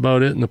 that's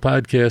about it in the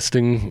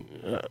podcasting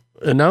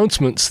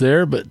announcements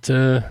there. But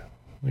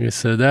like I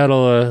said,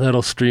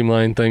 that'll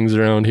streamline things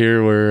around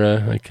here,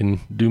 where I can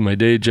do my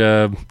day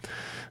job,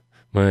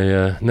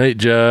 my night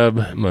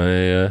job,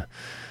 my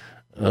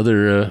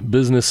other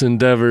business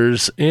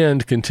endeavors,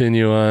 and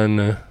continue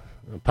on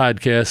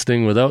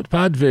podcasting without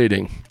pod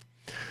fading.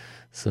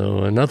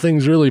 So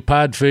nothing's really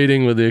pod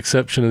fading, with the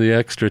exception of the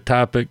extra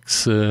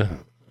topics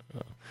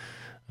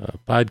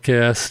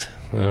podcast,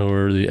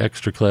 or the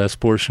extra class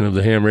portion of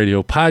the ham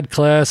radio pod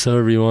class,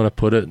 however you want to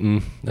put it.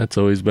 And that's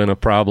always been a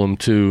problem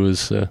too,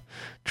 is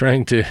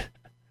trying to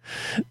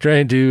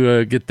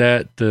get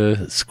that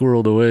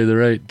squirreled away, the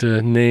right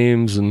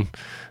names and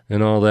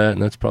all that.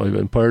 And that's probably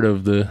been part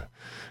of the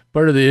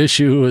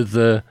issue with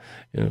the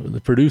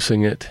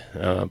producing it.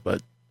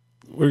 But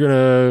we're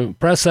gonna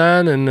press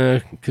on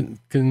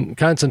and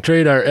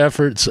concentrate our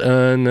efforts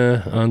on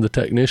the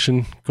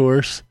technician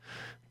course,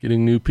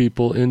 getting new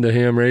people into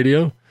ham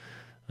radio.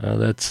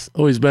 That's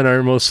always been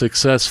our most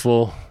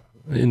successful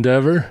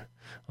endeavor.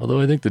 Although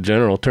I think the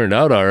general turned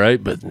out all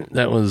right, but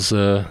that was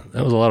a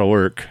lot of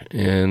work,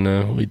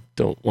 and we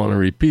don't want to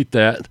repeat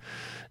that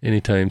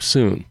anytime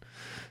soon.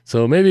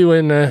 So maybe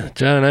when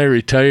John and I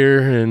retire,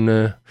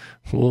 and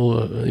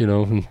we'll,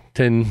 in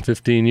 10,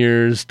 15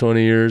 years,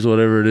 20 years,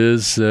 whatever it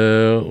is,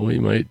 we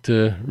might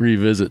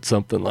revisit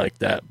something like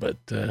that. But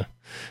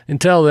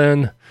until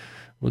then,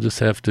 we'll just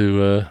have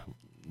to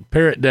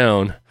pare it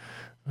down.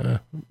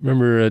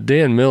 Remember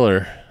Dan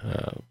Miller,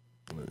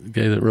 the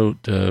guy that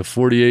wrote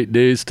 48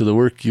 Days to the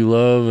Work You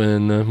Love,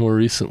 and more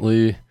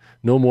recently,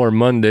 No More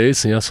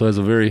Mondays. He also has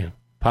a very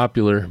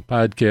popular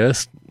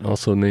podcast,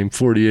 also named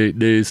 48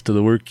 Days to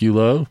the Work You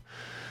Love.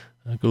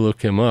 Go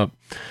look him up.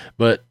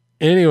 But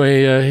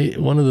anyway,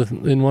 in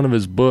one of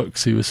his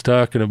books, he was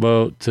talking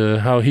about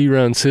how he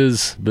runs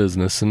his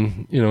business.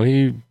 And,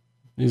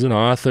 he's an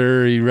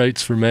author. He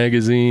writes for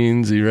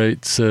magazines. He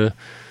writes,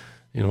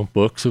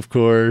 books, of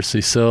course.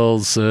 He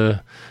sells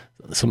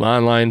some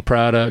online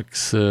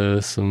products,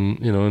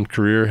 in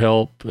career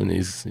help, and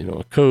he's,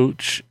 a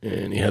coach,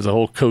 and he has a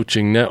whole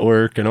coaching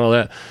network and all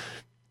that.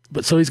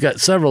 But so he's got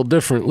several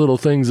different little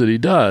things that he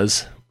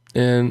does,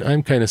 and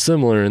I'm kind of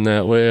similar in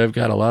that way. I've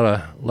got a lot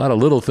of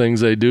little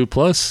things I do,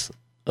 plus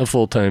a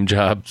full-time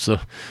job. So,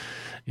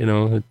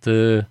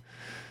 it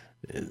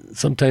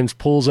sometimes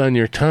pulls on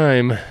your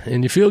time,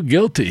 and you feel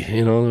guilty,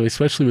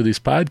 especially with these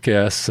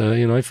podcasts.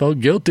 I felt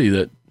guilty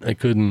that I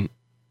couldn't,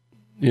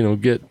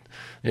 get,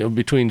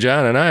 between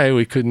John and I,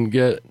 we couldn't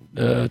get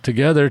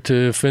together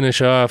to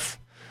finish off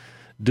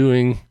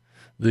doing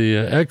the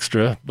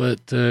extra.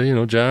 But,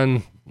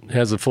 John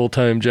has a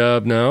full-time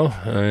job now,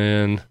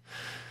 and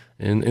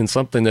in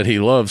something that he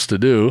loves to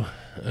do,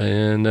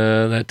 and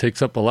that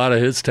takes up a lot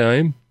of his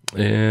time,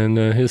 and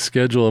his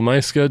schedule and my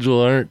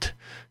schedule aren't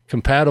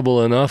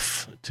compatible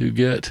enough to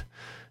get,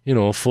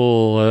 a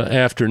full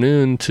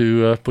afternoon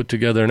to put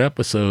together an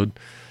episode.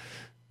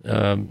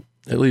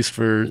 At least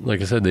for, like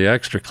I said, the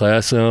extra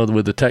class.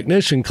 With the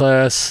technician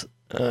class,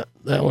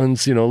 that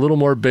one's, a little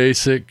more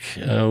basic.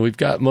 We've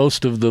got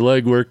most of the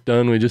legwork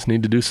done. We just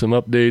need to do some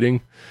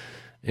updating.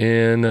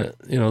 And,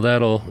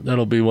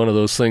 that'll be one of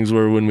those things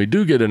where when we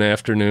do get an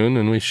afternoon,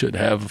 and we should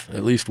have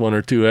at least one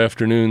or two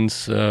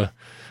afternoons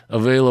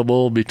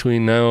available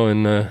between now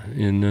and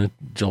in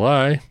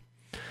July,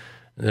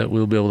 that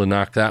we'll be able to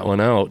knock that one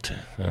out.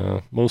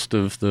 Most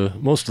of the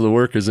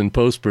work is in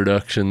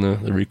post-production.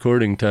 The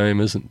recording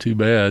time isn't too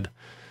bad,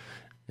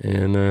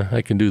 and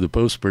I can do the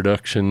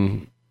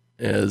post-production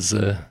as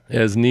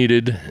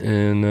needed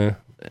and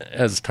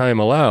as time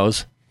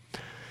allows.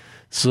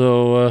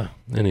 So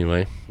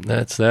anyway,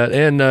 that's that.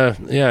 And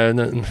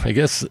and I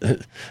guess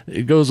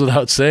it goes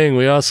without saying,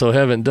 we also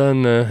haven't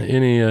done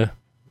any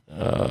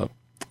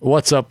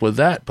What's Up With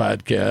That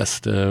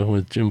podcast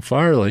with Jim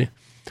Farley.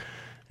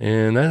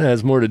 And that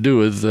has more to do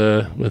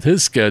with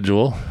his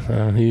schedule.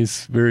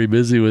 He's very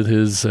busy with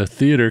his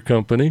theater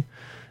company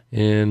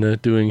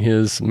and doing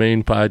his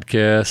main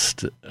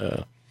podcast.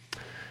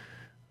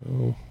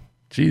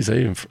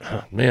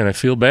 I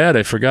feel bad.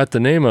 I forgot the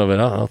name of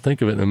it. I'll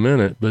think of it in a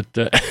minute. But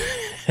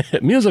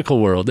Musical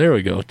World, there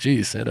we go.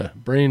 Jeez, had a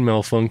brain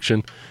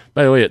malfunction.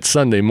 By the way, it's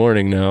Sunday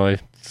morning now. I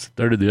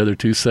started the other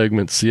two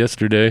segments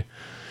yesterday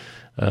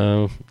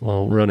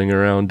while running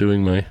around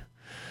doing my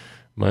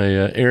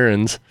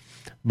errands.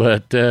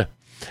 But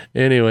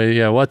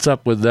anyway, What's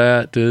Up With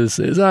That is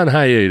on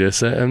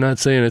hiatus. I'm not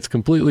saying it's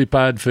completely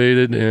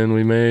pod-faded, and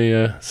we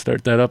may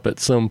start that up at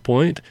some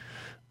point.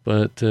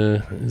 But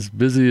as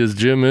busy as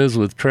Jim is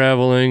with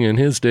traveling and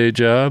his day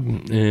job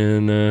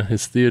and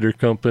his theater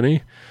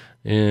company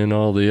and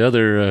all the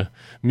other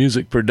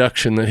music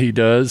production that he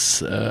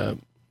does,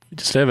 we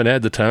just haven't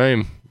had the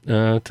time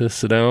to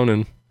sit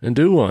down and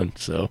do one.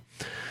 So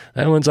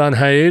that one's on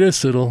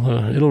hiatus.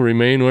 It'll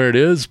remain where it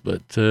is,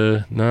 but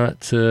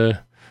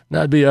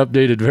not be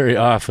updated very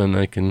often.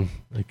 I can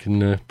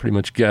pretty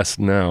much guess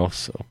now.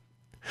 So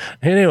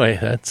anyway,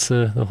 that's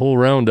the whole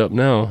roundup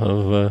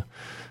now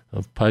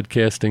of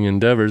podcasting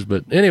endeavors.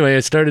 But anyway, I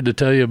started to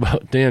tell you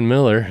about Dan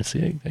Miller.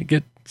 See, I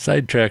get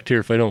sidetracked here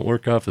if I don't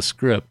work off a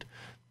script.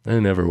 I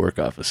never work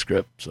off a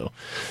script. So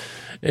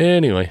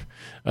anyway,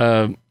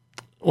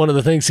 one of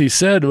the things he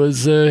said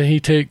was he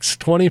takes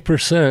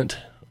 20%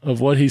 of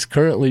what he's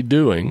currently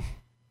doing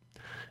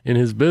in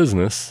his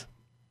business,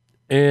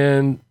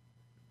 and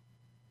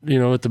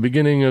at the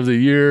beginning of the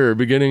year or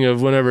beginning of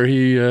whenever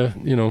he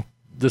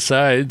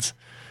decides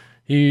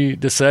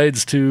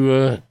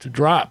to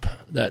drop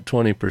that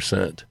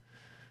 20%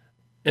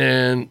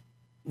 and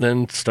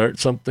then start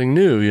something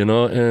new,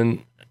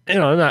 and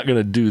I'm not going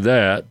to do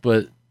that,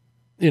 but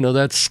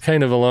that's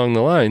kind of along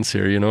the lines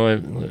here.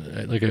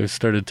 Like I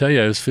started to tell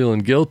you, I was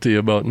feeling guilty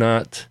about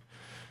not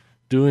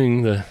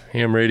doing the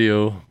ham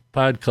radio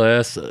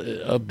podcast,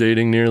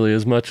 updating nearly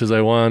as much as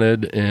I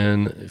wanted,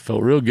 and I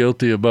felt real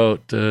guilty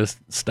about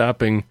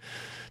stopping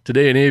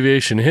Today in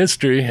Aviation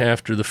History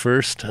after the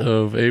 1st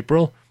of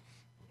April.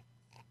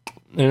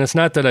 And it's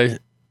not that I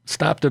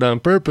stopped it on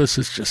purpose.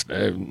 It's just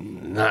I've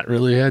not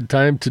really had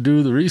time to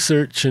do the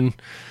research and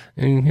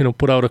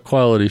put out a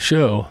quality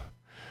show.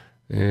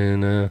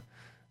 And,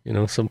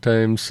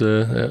 sometimes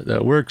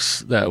that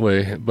works that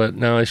way. But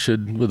now I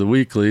should, with a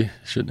weekly,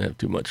 shouldn't have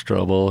too much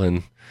trouble,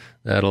 and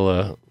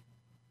that'll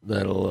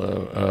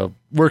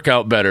work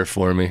out better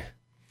for me.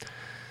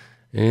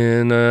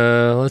 And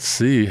let's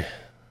see.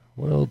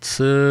 Well,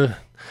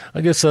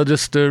 I guess I'll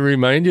just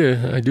remind you,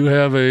 I do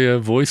have a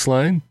voice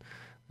line.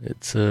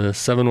 It's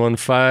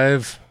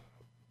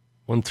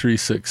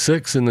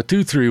 715-1366 in the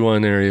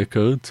 231 area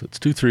code. So it's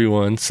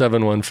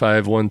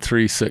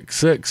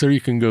 231-715-1366. Or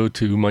you can go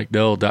to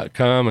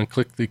MikeDell.com and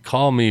click the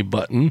Call Me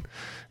button.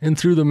 And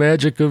through the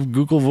magic of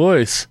Google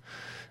Voice,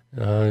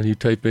 you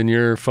type in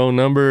your phone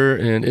number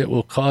and it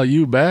will call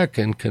you back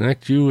and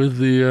connect you with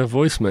the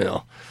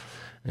voicemail.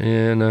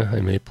 And I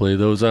may play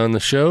those on the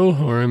show,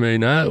 or I may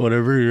not,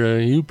 whatever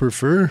you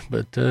prefer.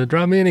 But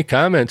drop me any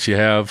comments you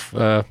have.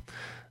 I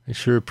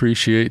sure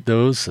appreciate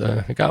those.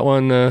 I got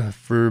one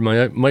for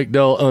my Mike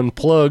Dell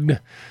Unplugged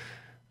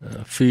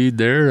feed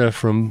there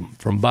from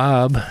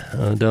Bob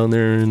down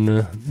there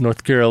in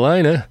North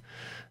Carolina.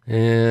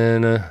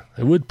 And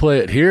I would play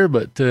it here,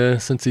 but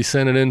since he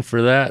sent it in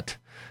for that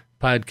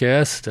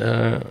podcast,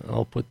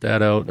 I'll put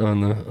that out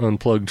on the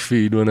Unplugged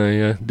feed when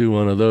I do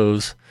one of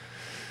those.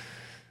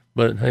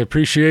 But I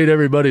appreciate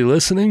everybody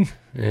listening,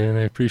 and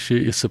I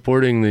appreciate you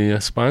supporting the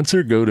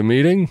sponsor,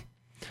 GoToMeeting.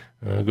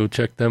 Go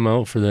check them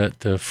out for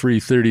that free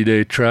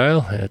 30-day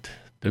trial at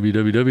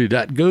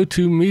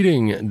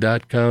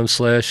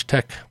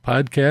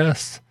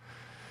www.gotomeeting.com/techpodcasts.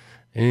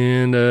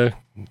 And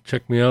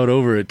check me out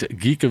over at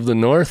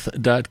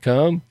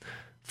geekofthenorth.com,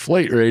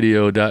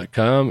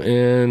 flightradio.com,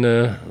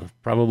 and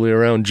probably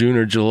around June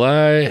or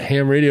July,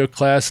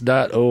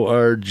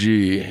 hamradioclass.org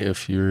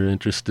if you're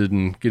interested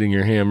in getting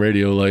your ham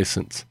radio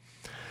license.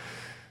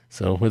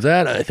 So with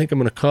that, I think I'm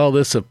going to call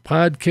this a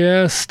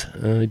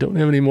podcast. I don't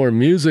have any more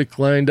music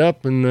lined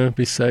up, and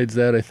besides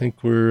that, I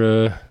think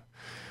we're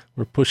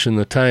pushing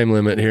the time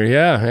limit here.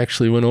 Yeah, I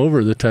actually went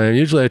over the time.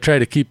 Usually I try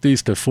to keep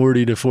these to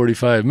 40 to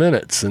 45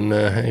 minutes, and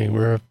hey,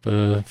 we're up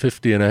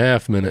 50 and a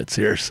half minutes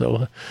here.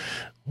 So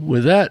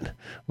with that,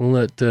 we'll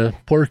let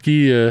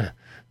Porky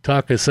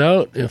talk us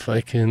out if I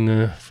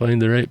can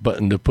find the right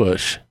button to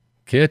push.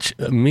 Catch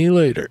me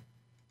later.